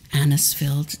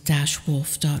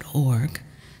 anisfield-wolf.org,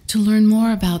 to learn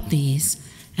more about these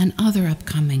and other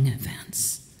upcoming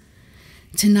events.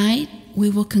 Tonight, we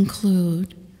will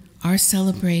conclude our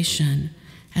celebration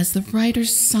as the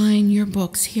writers sign your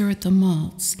books here at the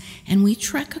Maltz, and we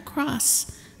trek across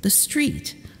the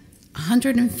street,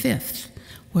 105th,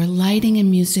 where lighting and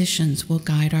musicians will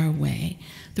guide our way.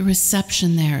 The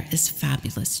reception there is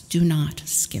fabulous. Do not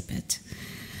skip it.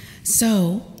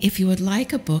 So, if you would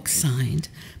like a book signed,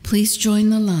 please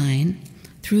join the line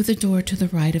through the door to the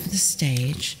right of the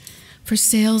stage for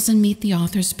sales, and meet the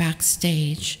authors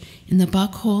backstage in the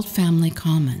Buckhold Family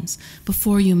Commons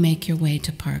before you make your way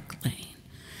to Park Lane.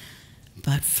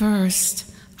 But first,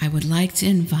 I would like to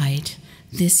invite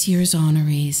this year's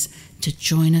honorees to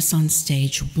join us on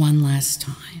stage one last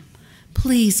time.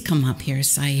 Please come up here,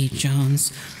 Saeed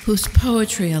Jones, whose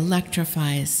poetry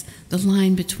electrifies the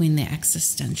line between the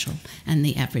existential and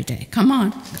the everyday. Come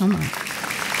on, come on.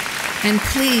 And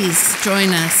please join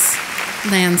us,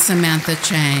 Lan Samantha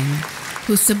Chang,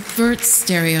 who subverts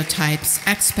stereotypes,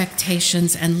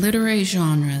 expectations, and literary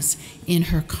genres in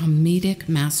her comedic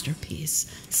masterpiece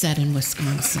set in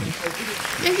Wisconsin.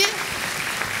 Yeah.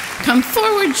 Come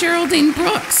forward, Geraldine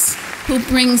Brooks, who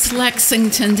brings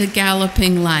Lexington to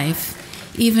galloping life,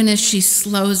 even as she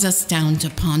slows us down to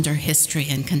ponder history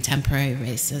and contemporary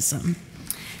racism.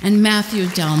 And Matthew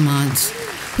Delmont,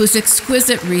 whose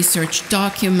exquisite research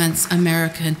documents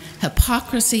American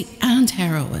hypocrisy and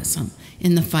heroism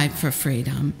in the fight for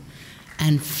freedom.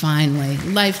 And finally,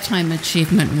 Lifetime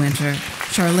Achievement winner,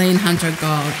 Charlayne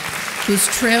Hunter-Gault, whose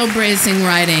trailblazing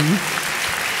writing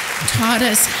taught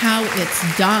us how it's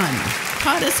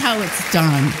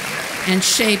done, and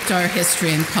shaped our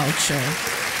history and culture.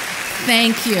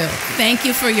 Thank you. Thank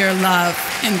you for your love,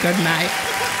 and good night.